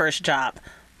was my first job.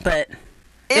 But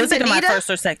it was either my first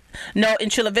or second. No, in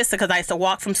Chula Vista, because I used to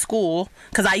walk from school,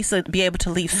 because I used to be able to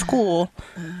leave school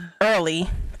early,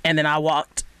 and then I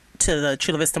walked to the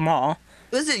Chula Vista Mall.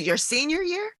 Was it your senior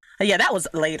year? Yeah, that was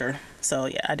later. So,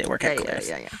 yeah, I did work at Claire's.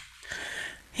 Yeah.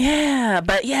 Yeah,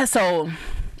 but yeah, so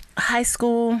high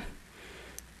school,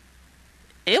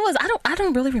 it was, I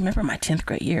don't really remember my 10th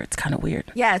grade year. It's kind of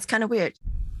weird. Yeah, it's kind of weird.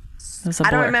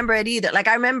 I don't remember it either. Like,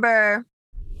 I remember,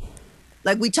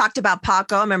 like, we talked about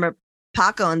Paco. I remember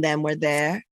Paco and them were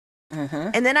there. Mm-hmm.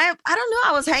 And then I don't know,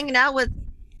 I was hanging out with,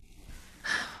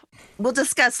 we'll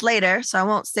discuss later, so I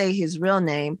won't say his real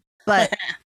name, but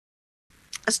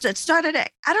I started,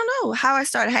 I don't know how I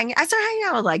started hanging. I started hanging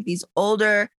out with like these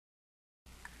older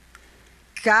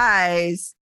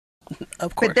guys.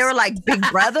 Of course. But they were like big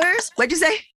brothers. What'd you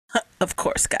say? Of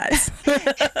course, guys.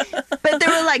 But they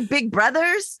were like big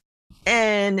brothers.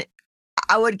 And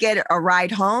I would get a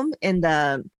ride home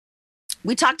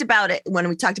we talked about it when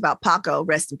we talked about Paco,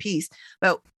 rest in peace.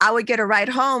 But I would get a ride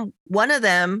home. One of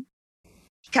them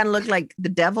kind of looked like the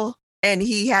devil. And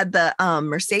he had the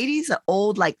Mercedes, an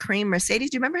old like cream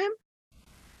Mercedes. Do you remember him?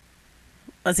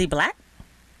 Was he black?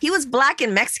 He was black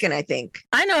and Mexican, I think.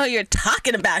 I know who you're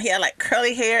talking about. He had like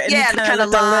curly hair. And yeah, he kind of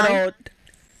long.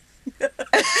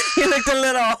 He looked a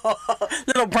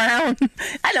little brown.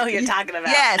 I know who you're talking about.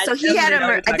 Yeah, so he had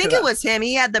I think it was him.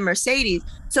 He had the Mercedes.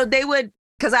 So they would,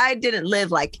 because I didn't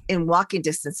live like in walking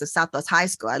distance of Southwest High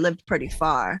School. I lived pretty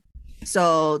far.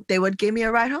 So they would give me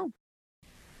a ride home.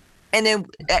 And then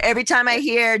every time I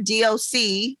hear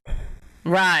DOC,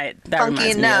 right, that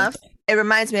funky enough, it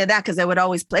reminds me of that because they would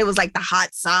always play. It was like the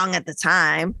hot song at the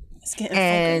time. It's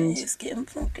getting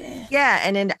funky. Yeah,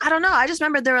 and then I don't know. I just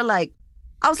remember they were like,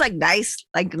 I was like nice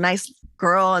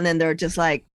girl, and then they're just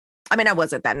like, I mean, I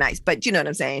wasn't that nice, but you know what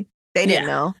I'm saying. They didn't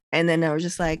know, and then they were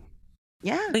just like,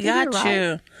 yeah, we got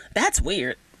you. That's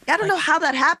weird. I don't know how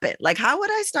that happened. Like, how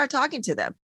would I start talking to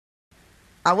them?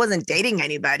 I wasn't dating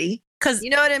anybody. Because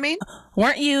you know what I mean?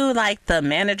 Weren't you like the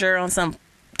manager on some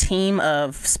team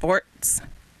of sports?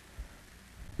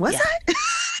 Was I?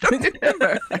 I don't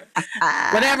remember.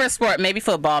 Whatever sport, maybe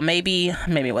football, maybe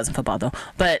it wasn't football though,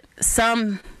 but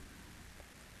some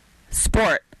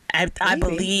sport. I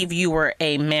believe you were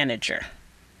a manager.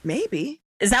 Maybe.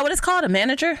 Is that what it's called? A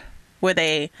manager? Where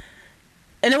they...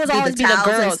 And it was always the girls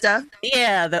and stuff.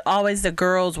 Yeah, always the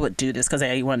girls would do this because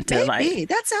they wanted to Maybe.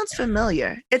 That sounds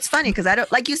familiar. It's funny because I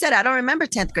don't, like you said, I don't remember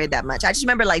 10th grade that much. I just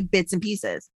remember like bits and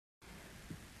pieces.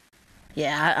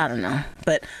 Yeah, I don't know,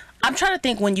 but I'm trying to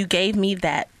think when you gave me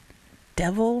that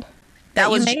devil. That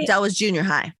was junior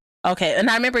high. Okay, and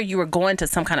I remember you were going to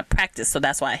some kind of practice, so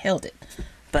that's why I held it.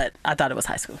 But I thought it was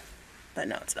high school, but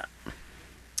no, it's not.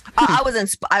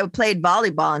 I played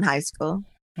volleyball in high school.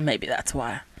 Maybe that's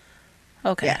why.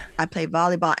 Okay. Yeah, I played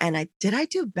volleyball, and did I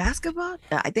do basketball?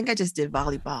 Yeah, I think I just did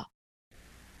volleyball.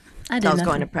 I was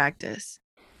going to practice.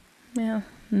 Yeah,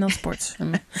 no sports for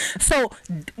me. So,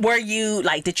 were you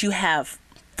like? Did you have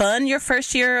fun your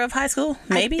first year of high school?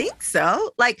 Maybe. I think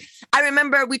so. Like, I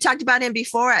remember we talked about him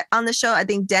before on the show. I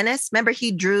think Dennis. Remember,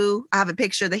 he drew. I have a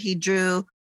picture that he drew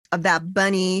of that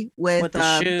bunny with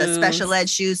the special ed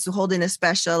shoes, holding a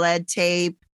special ed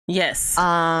tape. Yes.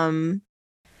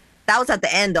 That was at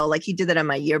the end though. Like he did that in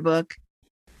my yearbook,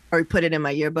 or he put it in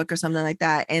my yearbook or something like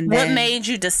that. And what made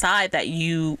you decide that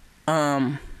you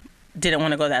didn't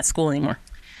want to go to that school anymore?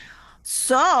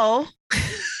 So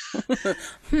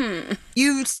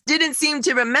you didn't seem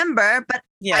to remember, but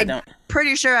yeah, I don't.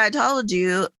 Pretty sure I told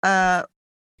you.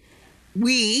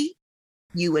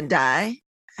 You and I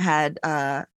had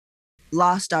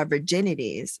lost our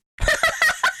virginities.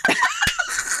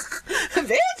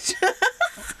 Bitch.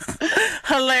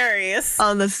 Hilarious.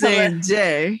 On the same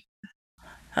day.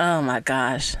 Oh my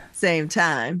gosh. Same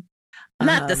time.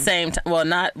 Not the same time. Well,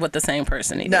 not with the same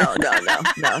person either.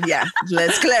 No. Yeah.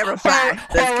 Let's clarify.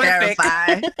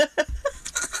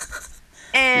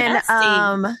 And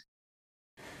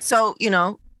so,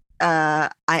 I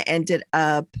ended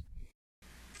up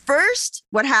first,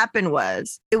 what happened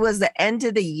was it was the end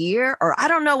of the year, or I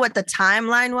don't know what the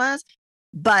timeline was,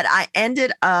 but I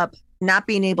ended up not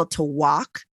being able to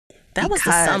walk. That was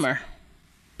the summer.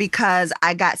 Because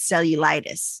I got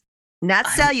cellulitis. Not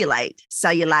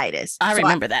cellulitis. I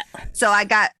remember that. So I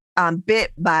got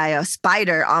bit by a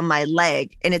spider on my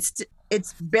leg, and it's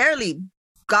barely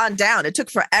gone down. It took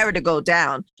forever to go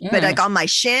down. But like on my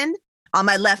shin, on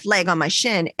my left leg, on my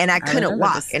shin, and I couldn't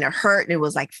walk, and it hurt, and it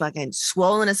was like fucking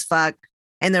swollen as fuck.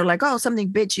 And they're like, oh, something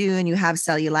bit you and you have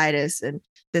cellulitis and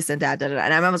this and that. And I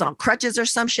remember I was on crutches or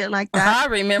some shit like that. I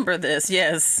remember this,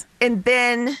 yes. And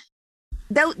then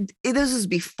this was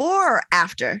before or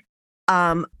after.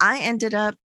 I ended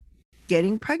up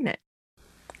getting pregnant.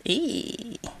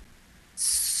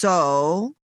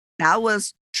 So that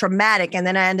was traumatic. And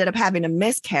then I ended up having a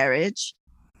miscarriage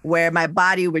where my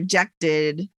body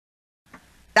rejected.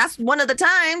 That's one of the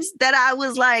times that I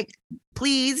was like,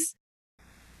 please,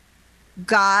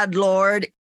 God, Lord,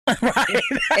 right.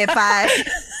 if I...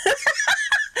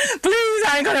 Please,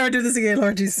 I ain't gonna ever do this again,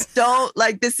 Lord Jesus. Don't,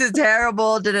 like, this is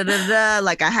terrible.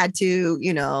 Like I had to,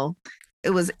 it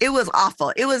was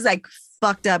awful. It was like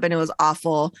fucked up and it was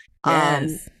awful.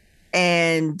 Yes.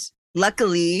 And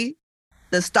luckily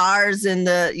the stars and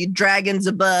the dragons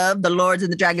above, the lords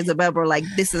and the dragons above were like,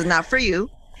 this is not for you.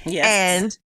 Yes.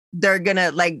 And they're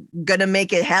gonna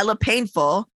make it hella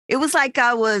painful. It was like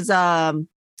I was,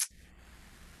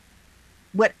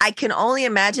 what I can only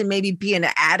imagine maybe being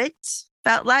an addict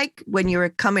felt like when you were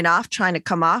trying to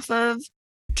come off of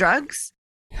drugs.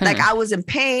 Like I was in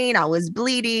pain, I was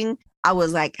bleeding, I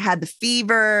was like, had the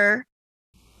fever,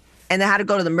 and I had to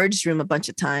go to the emergency room a bunch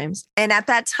of times. And at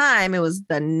that time, it was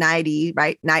the 90,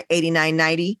 right? 89,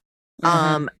 90.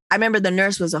 I remember the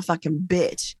nurse was a fucking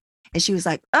bitch. And she was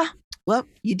like, oh, well,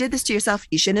 you did this to yourself.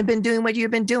 You shouldn't have been doing what you've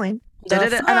been doing.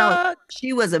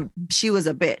 She was a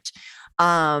bitch.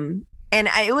 And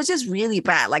it was just really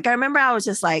bad. Like, I remember I was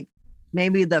just like,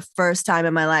 maybe the first time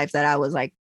in my life that I was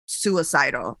like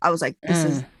suicidal. I was like,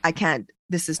 I can't,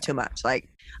 this is too much. Like,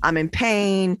 I'm in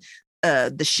pain,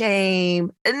 the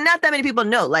shame. And not that many people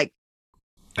know. Like,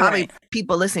 probably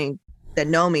people listening that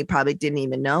know me probably didn't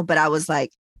even know. But I was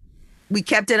like, we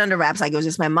kept it under wraps. Like, it was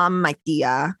just my mom and my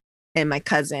tia and my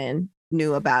cousin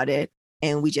knew about it.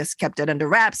 And we just kept it under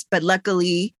wraps. But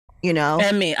luckily, you know.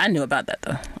 And me, I knew about that,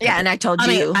 though. Yeah, and I told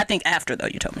you. I think after, though,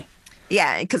 you told me.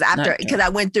 Yeah, because I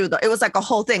went through it was like a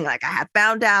whole thing. Like, I had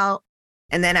found out.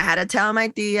 And then I had to tell my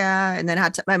tia, and then I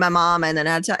had to my mom, and then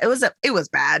I had to tell, it was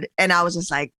bad. And I was just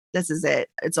like, this is it.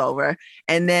 It's over.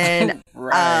 And then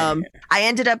I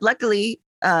ended up luckily,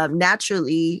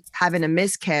 naturally having a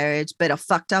miscarriage, but a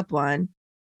fucked up one.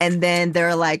 And then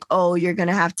they're like, oh, we're going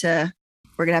to have to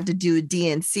do a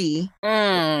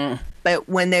DNC. But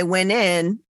when they went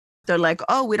in, they're like,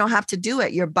 oh, we don't have to do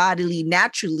it. Your bodily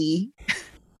naturally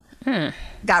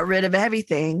got rid of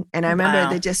everything. And I remember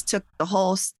they just took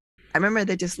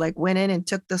they just like went in and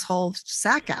took this whole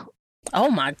sack out. Oh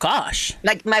my gosh.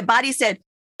 Like, my body said,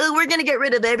 oh, we're going to get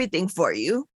rid of everything for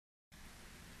you.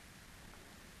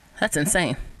 That's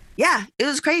insane. Yeah, it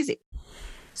was crazy.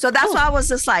 So that's why I was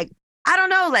just like, I don't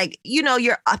know, like, you know,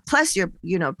 you're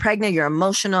pregnant, you're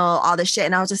emotional, all this shit.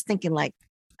 And I was just thinking, like,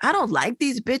 I don't like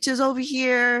these bitches over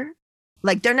here.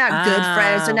 Like, they're not good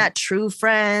friends. They're not true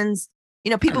friends.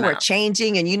 You know, people were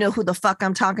changing, and you know who the fuck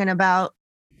I'm talking about.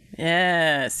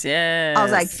 Yes. I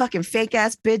was like, fucking fake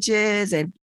ass bitches.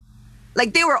 And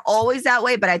like, they were always that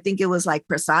way, but I think it was like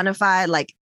personified,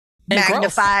 like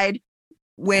magnified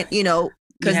when, you know,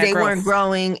 because they weren't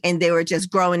growing, and they were just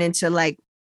growing into like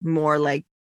more like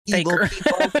evil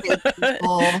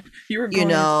people, you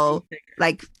know,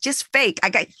 like just fake. I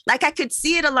could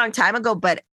see it a long time ago,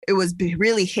 but it was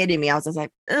really hitting me. I was just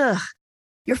like, ugh,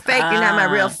 you're fake. You're not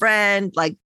my real friend.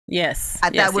 Like, yes, I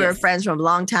thought we were friends from a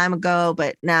long time ago,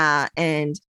 but nah.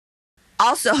 And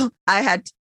also, I had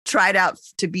tried out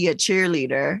to be a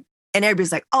cheerleader, and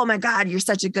everybody's like, oh my God, you're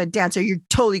such a good dancer. You're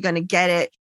totally going to get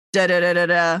it. Da, da, da, da,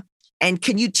 da. And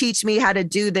can you teach me how to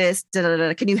do this? Da, da, da,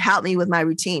 da. Can you help me with my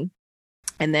routine?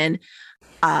 And then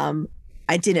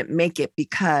I didn't make it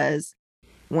because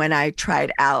when I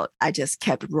tried out, I just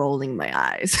kept rolling my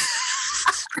eyes.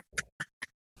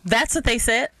 That's what they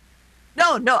said?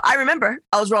 No, I remember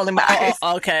I was rolling my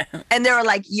eyes. Okay. And they were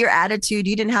like, your attitude,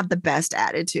 you didn't have the best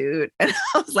attitude. And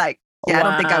I was like, yeah, I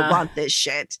don't think I want this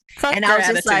shit. Fuck and I was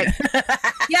attitude. just like,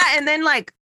 yeah. And then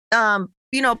like,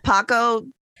 you know, Paco,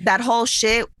 that whole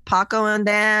shit, Paco and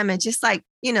them, and just like,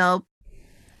 you know,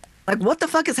 like, what the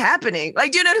fuck is happening?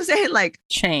 Like, do you know what I'm saying? Like,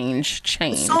 change.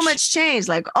 So much change.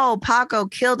 Like, oh, Paco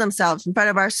killed himself in front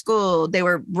of our school. They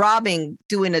were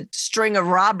doing a string of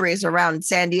robberies around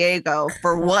San Diego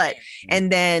for what?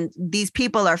 And then these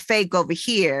people are fake over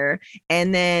here.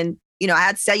 And then, you know, I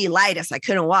had cellulitis. I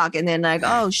couldn't walk. And then like,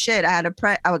 oh shit, I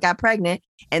got pregnant.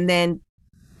 And then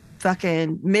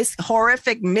fucking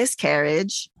horrific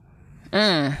miscarriage.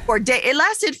 It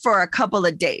lasted for a couple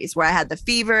of days where I had the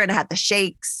fever and I had the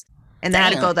shakes. And I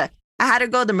had to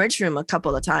go to the emergency room a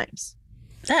couple of times.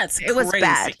 It was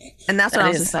bad. And that's when I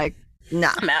was just like,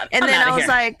 nah. And then I was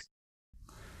like,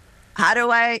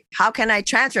 how can I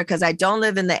transfer? Because I don't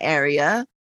live in the area.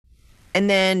 And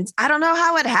then I don't know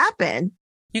how it happened.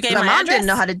 You gave my mom address? Didn't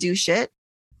know how to do shit.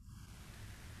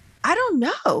 I don't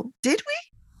know. Did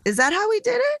we? Is that how we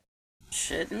did it?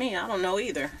 Shit, me. I don't know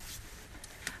either.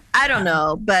 I don't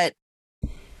know, but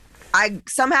I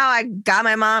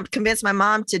convinced my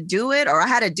mom to do it, or I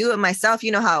had to do it myself.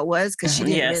 You know how it was because she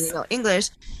didn't really know English.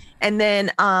 And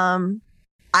then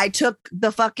I took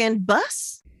the fucking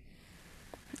bus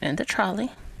and the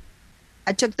trolley.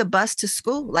 I took the bus to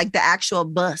school, like the actual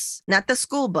bus, not the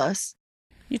school bus.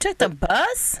 You took the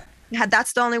bus? Yeah,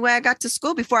 that's the only way I got to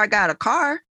school before I got a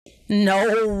car.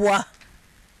 No,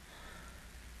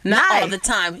 not all the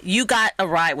time. You got a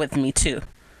ride with me too.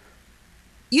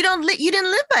 You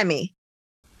didn't live by me.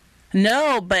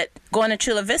 No, but going to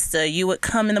Chula Vista, you would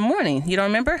come in the morning. You don't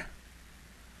remember?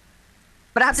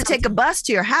 But I have to take a bus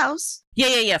to your house.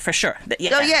 Yeah, for sure.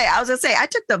 Yeah. So yeah, I was gonna say I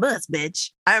took the bus,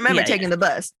 bitch. I remember taking the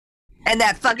bus. And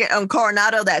that fucking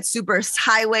Coronado, that super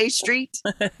highway street.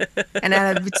 And I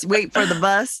had to wait for the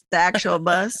bus, the actual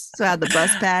bus. So I had the bus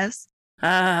pass.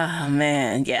 Oh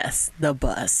man, yes, the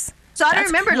bus. So I don't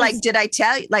remember, like, did I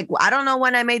tell you, like, I don't know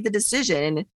when I made the decision.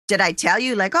 And did I tell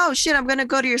you, like, oh shit, I'm gonna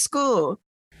go to your school?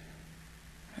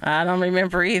 I don't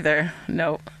remember either.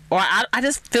 No. Or I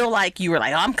just feel like you were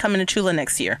like, oh, I'm coming to Chula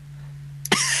next year.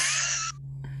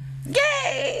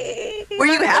 Yay! Were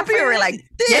you happy or were like,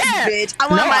 this bitch, I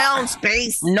want my own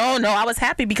space? No, I was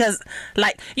happy because,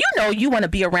 like, you want to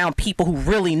be around people who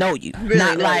really know you.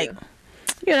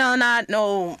 not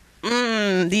no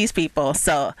these people.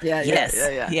 So yeah,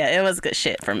 it was good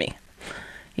shit for me.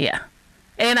 Yeah,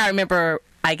 and I remember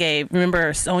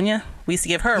remember Sonia? We used to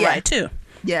give her a ride too.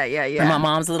 Yeah. And my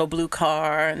mom's little blue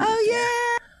car. And,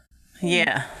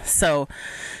 yeah. So,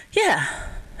 yeah,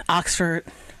 Oxford.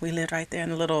 We lived right there in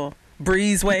the little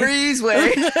breezeway.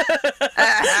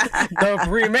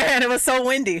 Man, it was so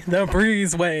windy. The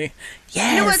breezeway.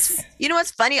 Yes. You know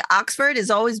what's funny? Oxford has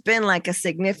always been like a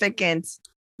significant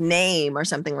name or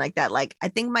something like that. Like, I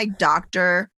think my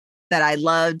doctor that I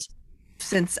loved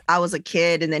since I was a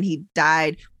kid and then he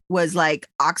died was like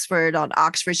Oxford on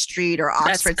Oxford Street or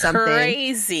Oxford That's something.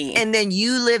 Crazy. And then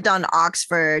you lived on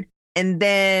Oxford. And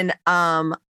then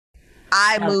when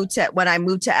I moved to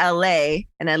LA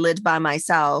and I lived by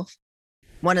myself,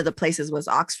 one of the places was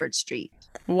Oxford Street.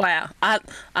 Wow. I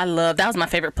love that was my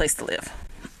favorite place to live.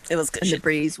 It was good. The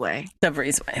Breezeway. The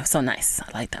Breezeway. It was so nice. I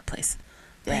like that place.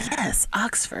 Yeah. But yes,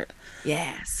 Oxford.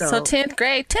 Yeah. So 10th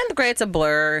grade. 10th grade's a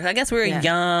blur. I guess we were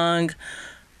young.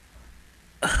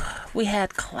 We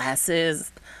had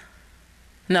classes.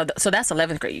 No, so that's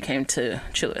 11th grade. You came to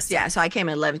Chula Vista. Yeah, so I came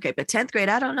in 11th grade. But 10th grade,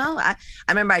 I don't know. I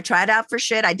remember I tried out for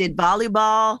shit. I did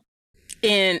volleyball.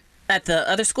 At the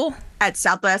other school? At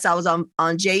Southwest, I was on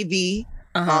JV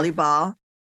volleyball.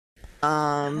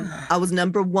 I was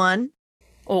number 1.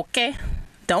 Okay.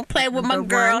 Don't play with my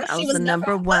girl. I was the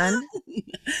number 1.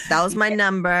 That was my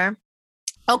number.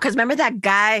 Oh, because remember that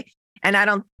guy? And I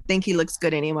don't think he looks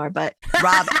good anymore, but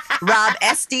Rob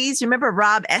Estes. Remember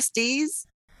Rob Estes?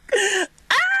 I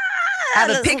have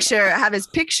a picture. I have his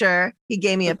picture. He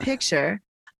gave me a picture,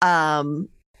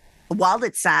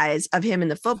 wallet size of him in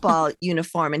the football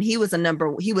uniform, and he was number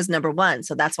 1.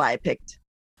 So that's why I picked.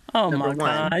 Oh my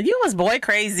God, you was boy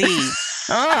crazy.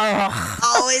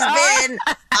 Always been.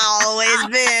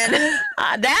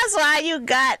 That's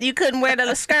why you couldn't wear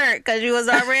the skirt because you was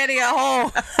already a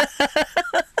hoe.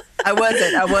 I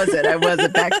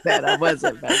wasn't back then.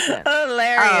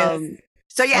 Hilarious.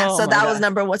 So that was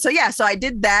number 1. So so I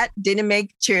did that. Didn't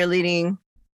make cheerleading.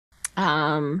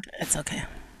 It's okay.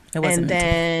 It wasn't. And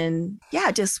then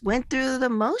just went through the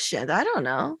motions. I don't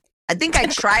know. I think I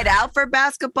tried out for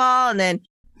basketball, and then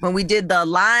when we did the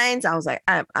lines, I was like,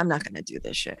 I'm not gonna do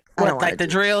this shit. What, like the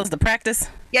drills, the practice?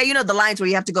 Yeah, you know the lines where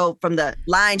you have to go from the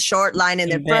short line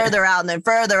and then further out and then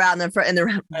further out and then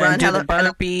run do the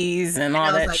burpees and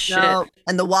all that shit. No.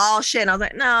 And the wall shit. And I was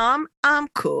like, no, I'm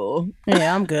cool.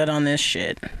 Yeah, I'm good on this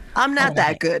shit. I'm not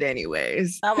that good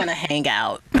anyways. I want to hang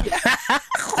out.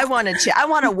 I want to I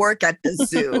want to work at the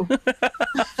zoo.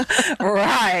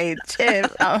 Right.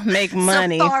 I'll make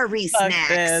money. Safari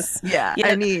snacks. Yeah,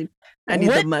 I need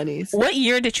the monies. What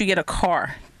year did you get a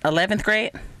car? 11th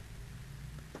grade?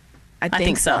 I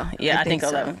think so. Yeah, I think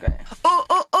 11th grade.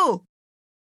 Oh.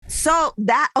 So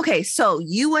so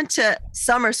you went to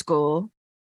summer school.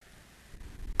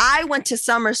 I went to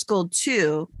summer school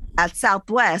too at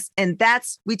Southwest. And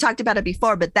we talked about it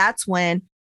before, but that's when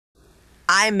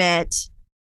I met,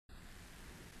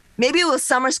 maybe it was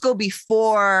summer school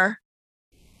before.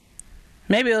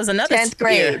 Maybe it was another 10th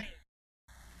grade. Year.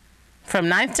 From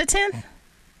 9th to 10th?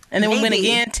 And then we went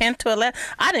again 10th to 11th.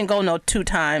 I didn't go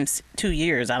 2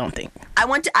 years, I don't think. I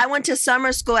went to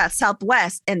summer school at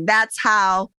Southwest, and that's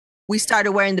how we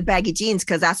started wearing the baggy jeans,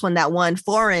 because that's when that one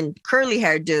foreign curly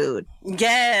hair dude.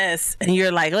 Yes. And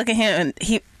you're like, look at him.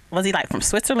 And was he like from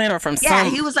Switzerland or from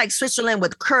he was like Switzerland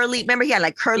with curly. Remember, he had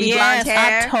like curly blonde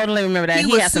hair. I totally remember that.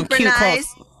 He had some cute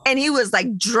clothes. And he was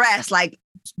like dressed like,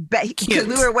 because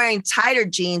we were wearing tighter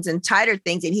jeans and tighter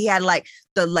things, and he had like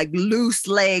the loose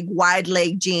leg, wide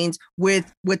leg jeans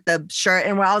with the shirt,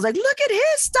 and I was like, look at his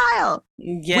style.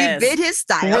 Yes. We bid his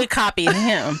style. We copied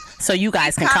him, so you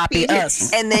guys can copy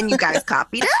us, and then you guys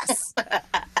copied us.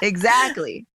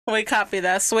 Exactly. We copied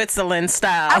that Switzerland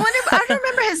style. I don't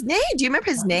remember his name. Do you remember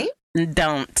his name?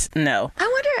 Don't know. I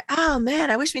wonder. Oh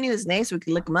man, I wish we knew his name so we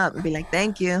could look him up and be like,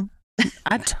 thank you.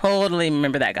 I totally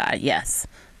remember that guy. Yes.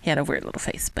 He had a weird little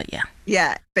face, but yeah.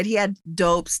 Yeah, but he had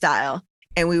dope style.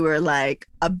 And we were like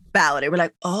about it. We're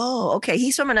like, oh, okay.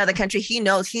 He's from another country. He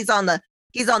knows he's on the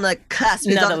cusp.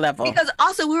 Another level. Because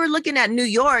also we were looking at New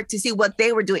York to see what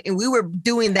they were doing. And we were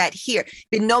doing that here.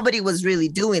 But nobody was really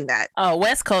doing that. Oh,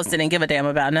 West Coast didn't give a damn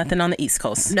about nothing on the East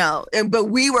Coast. No. But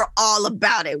we were all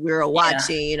about it. We were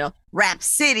watching, Rap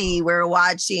City. We were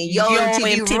watching Yo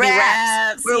MTV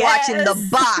Raps. We were watching The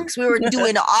Box. We were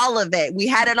doing all of it. We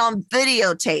had it on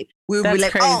videotape. We would be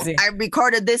like, crazy. I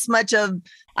recorded this much of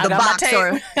The Box.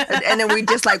 And then we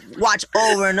just like watch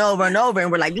over and over and over.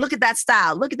 And we're like, look at that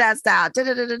style. Look at that style.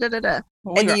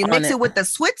 And then you mix it with the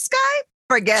Swiss guy.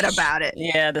 Forget about it.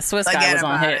 Yeah, the Swiss guy was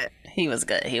on hit. He was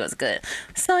good.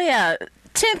 So yeah,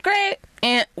 10th grade,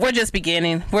 and we're just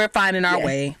beginning. We're finding our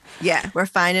way. Yeah, we're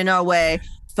finding our way.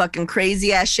 Fucking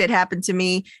crazy ass shit happened to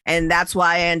me, and that's how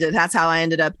I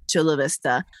ended up Chula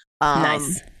Vista.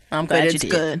 Nice. I'm glad you did.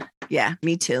 It's good. Yeah,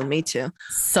 me too.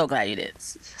 So glad you did.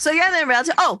 So yeah, then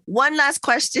relative. Oh, one last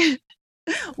question.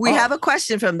 We have a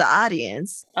question from the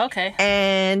audience. Okay.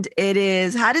 And it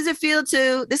is, how does it feel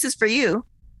to, this is for you.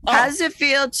 How does it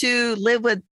feel to live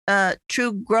with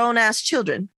true grown ass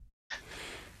children?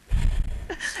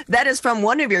 That is from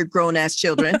one of your grown ass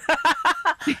children.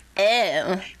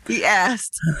 He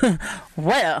asked.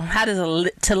 Well, how does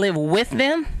it to live with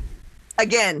them?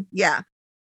 Again, yeah.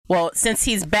 Well, since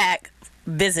he's back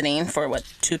visiting for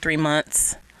 2-3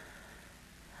 months,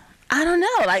 I don't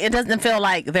know. Like, it doesn't feel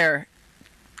like they're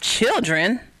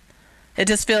children. It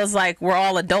just feels like we're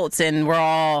all adults and we're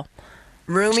all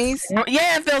roomies.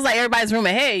 Yeah, it feels like everybody's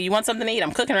roommate. Hey, you want something to eat?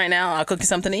 I'm cooking right now. I'll cook you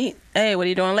something to eat. Hey, what are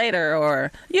you doing later? Or,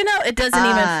 it doesn't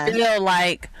even feel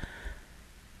like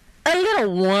a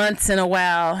little once in a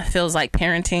while. It feels like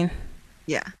parenting.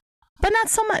 Yeah. But not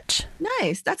so much.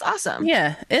 Nice. That's awesome.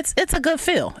 Yeah, it's a good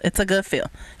feel. It's a good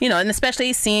feel. And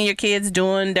especially seeing your kids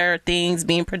doing their things,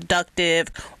 being productive,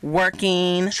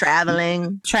 working,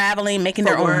 traveling, making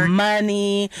their own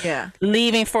money,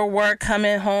 leaving for work,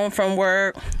 coming home from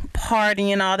work,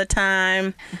 partying all the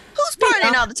time. Who's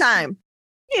partying all the time?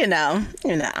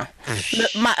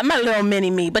 My little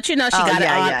mini me. But she got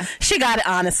it. She got it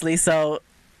honestly. So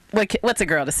what's a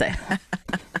girl to say?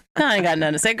 I ain't got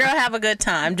nothing to say. Girl, have a good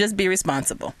time. Just be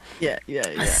responsible. Yeah.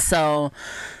 So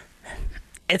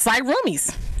it's like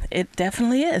roomies. It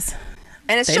definitely is.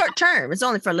 And it's short term. It's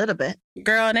only for a little bit.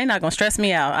 Girl, they not going to stress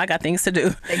me out. I got things to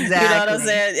do. Exactly. You know what I'm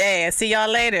saying? Hey, see y'all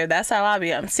later. That's how I'll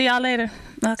be. See y'all later.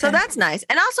 Okay. So that's nice.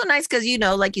 And also nice because,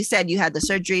 like you said, you had the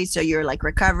surgery. So you're like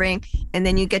recovering. And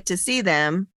then you get to see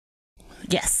them.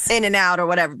 Yes. In and out or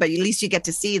whatever. But at least you get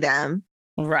to see them.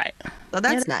 Right. So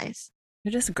that's nice.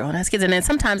 They're just grown-ass kids. And then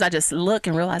sometimes I just look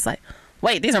and realize, like,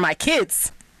 wait, these are my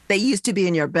kids. They used to be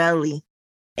in your belly.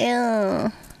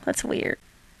 Ew. That's weird.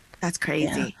 That's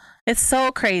crazy. Yeah. It's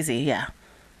so crazy, yeah.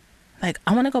 Like,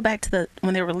 I want to go back to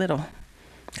when they were little.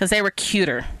 Because they were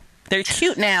cuter. They're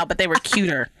cute now, but they were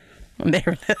cuter when they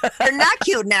were little. They're not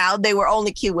cute now. They were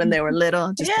only cute when they were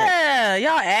little.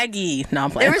 Y'all Aggie. No,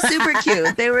 I'm playing. They were super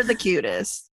cute. They were the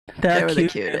cutest. They were the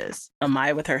cutest.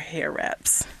 Amaya with her hair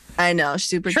wraps. I know,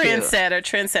 super cute.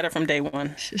 Trendsetter from day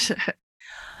one.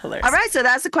 Hilarious. All right, so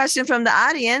that's a question from the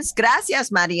audience. Gracias,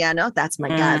 Mariano. That's my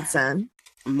godson.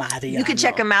 Mariano. You can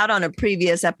check him out on a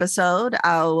previous episode.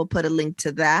 I will put a link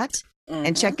to that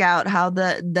and check out how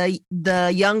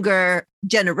the younger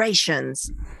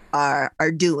generations are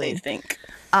doing. I think.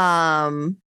 All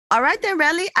right then,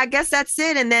 Relly. I guess that's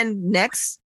it. And then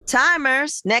next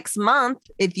month,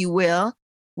 if you will,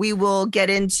 we will get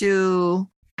into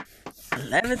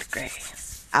 11th grade.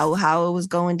 How it was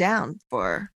going down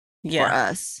for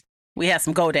us. We had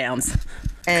some go downs.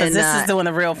 Because this is doing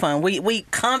the real fun. We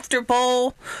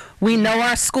comfortable. We know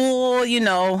our school.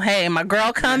 Hey, my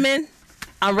girl coming.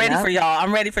 I'm ready for y'all.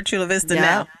 I'm ready for Chula Vista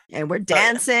now. And we're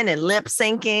dancing and lip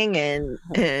syncing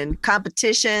and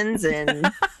competitions and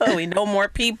we know more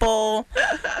people.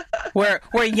 We're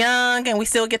young and we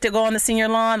still get to go on the senior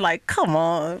lawn. Like, come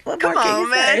on. Come on,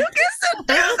 man. Who gets to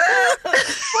do that?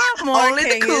 What more Only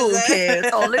the cool kids.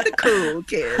 Only the cool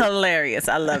kids. Hilarious.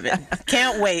 I love it.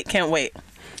 Can't wait.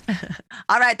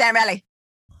 All right, then, Relly.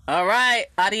 All right.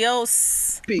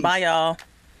 Adios. Peace. Bye, y'all.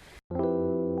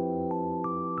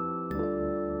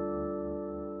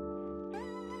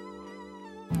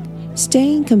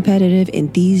 Staying competitive in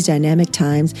these dynamic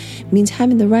times means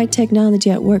having the right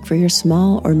technology at work for your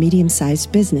small or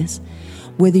medium-sized business.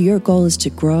 Whether your goal is to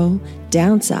grow,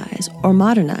 downsize, or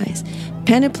modernize,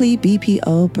 Panoply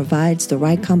BPO provides the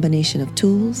right combination of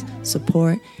tools,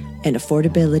 support, and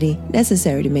affordability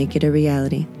necessary to make it a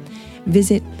reality.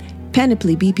 Visit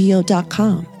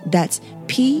panoplybpo.com. That's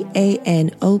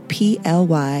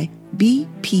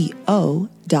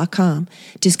PANOPLYBPO.com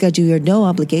to schedule your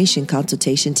no-obligation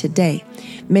consultation today.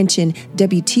 Mention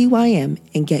WTYM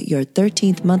and get your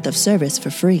 13th month of service for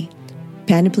free.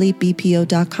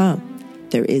 PanoplyBPO.com.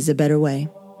 There is a better way.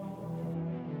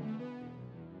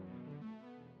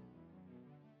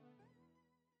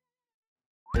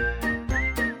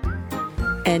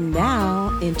 And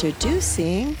now,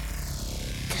 introducing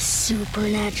the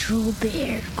Supernatural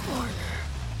Bear Corner.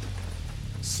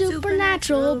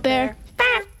 Supernatural Bear.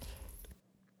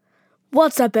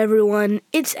 What's up, everyone?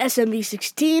 It's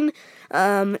SMB16.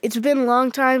 It's been a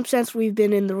long time since we've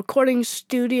been in the recording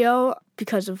studio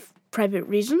because of private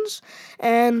reasons,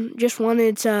 and just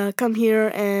wanted to come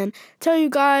here and tell you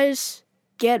guys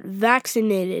get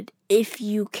vaccinated if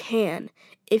you can.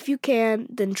 If you can,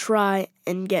 then try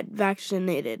and get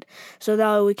vaccinated so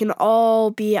that we can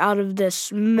all be out of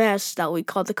this mess that we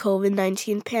call the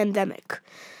COVID-19 pandemic.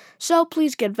 So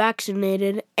please get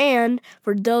vaccinated. And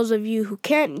for those of you who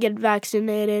can't get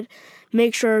vaccinated,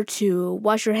 make sure to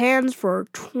wash your hands for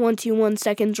 21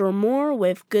 seconds or more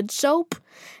with good soap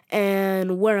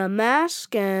and wear a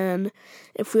mask. And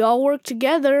if we all work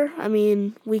together,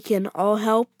 we can all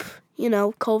help,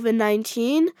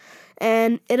 COVID-19.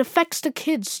 And it affects the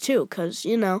kids too, because,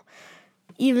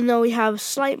 even though we have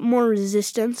slight more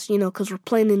resistance, because we're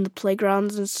playing in the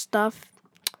playgrounds and stuff,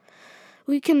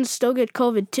 we can still get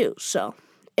COVID too. So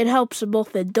it helps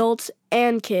both adults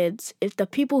and kids if the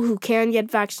people who can get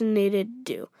vaccinated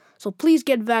do. So please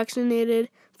get vaccinated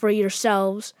for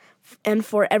yourselves and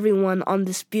for everyone on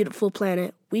this beautiful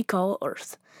planet we call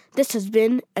Earth. This has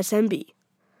been SMB.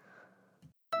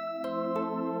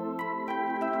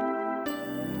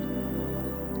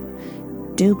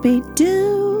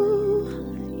 Doopy-doo.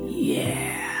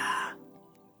 Yeah.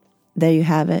 There you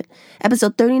have it.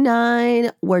 Episode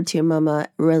 39, Word to Your Mama,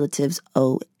 Relatives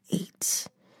 08.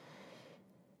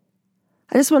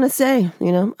 I just want to say,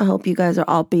 I hope you guys are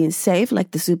all being safe, like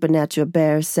the Supernatural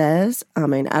Bear says. I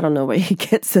don't know where he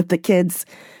gets at the kids,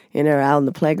 out in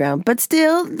the playground. But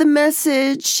still, the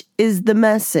message is the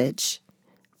message.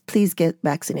 Please get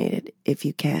vaccinated if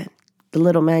you can. The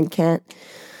little man can't.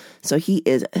 So he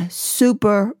is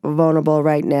super vulnerable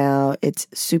right now. It's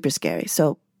super scary.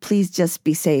 So please just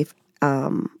be safe,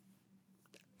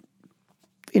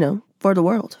 for the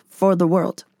world.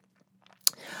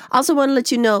 Also want to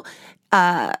let you know,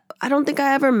 I don't think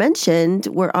I ever mentioned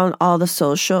we're on all the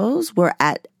socials. We're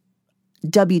at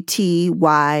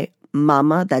WTY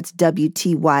Mama. That's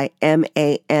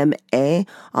WTYMAMA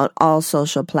on all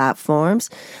social platforms.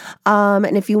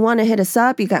 And if you want to hit us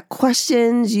up, you got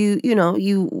questions, you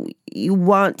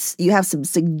have some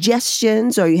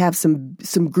suggestions, or you have some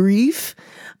grief,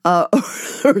 or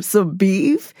some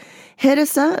beef, hit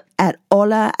us up at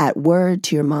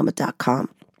hola@wordtoyourmama.com.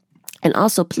 And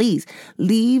also, please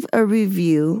leave a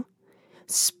review,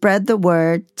 spread the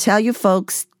word, tell your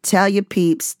folks, tell your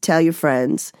peeps, tell your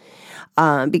friends.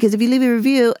 Because if you leave a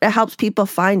review, it helps people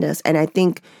find us. And I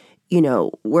think,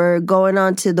 we're going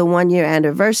on to the 1-year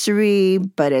anniversary,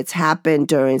 but it's happened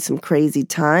during some crazy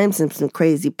times and some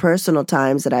crazy personal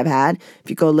times that I've had. If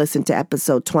you go listen to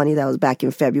episode 20, that was back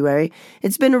in February,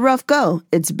 it's been a rough go.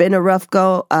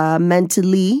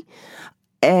 Mentally,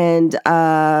 and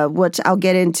which I'll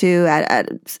get into at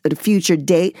a future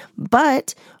date.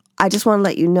 But I just want to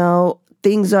let you know,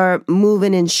 things are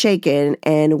moving and shaking,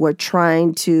 and we're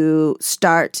trying to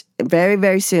start very,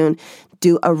 very soon,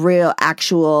 do a real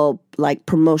actual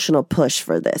promotional push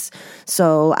for this.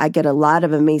 So I get a lot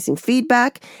of amazing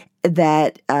feedback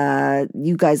that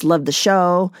you guys love the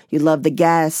show, you love the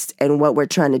guests and what we're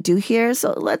trying to do here.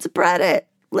 So let's spread it.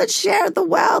 Let's share the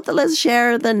wealth. Let's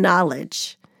share the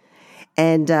knowledge.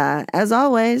 And as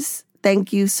always,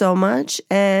 thank you so much,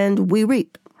 and we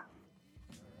reap.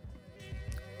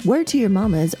 Word to Your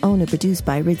Mama is owned and produced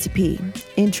by Ritzy P.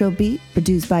 Intro beat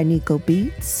produced by Nico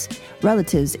Beats.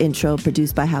 Relatives intro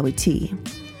produced by Howie T.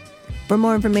 For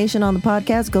more information on the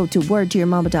podcast, go to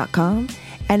wordtoyourmama.com.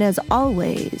 And as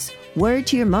always, Word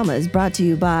to Your Mama is brought to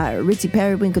you by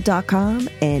ritzyperiwinkle.com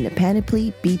and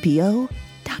Panoply BPO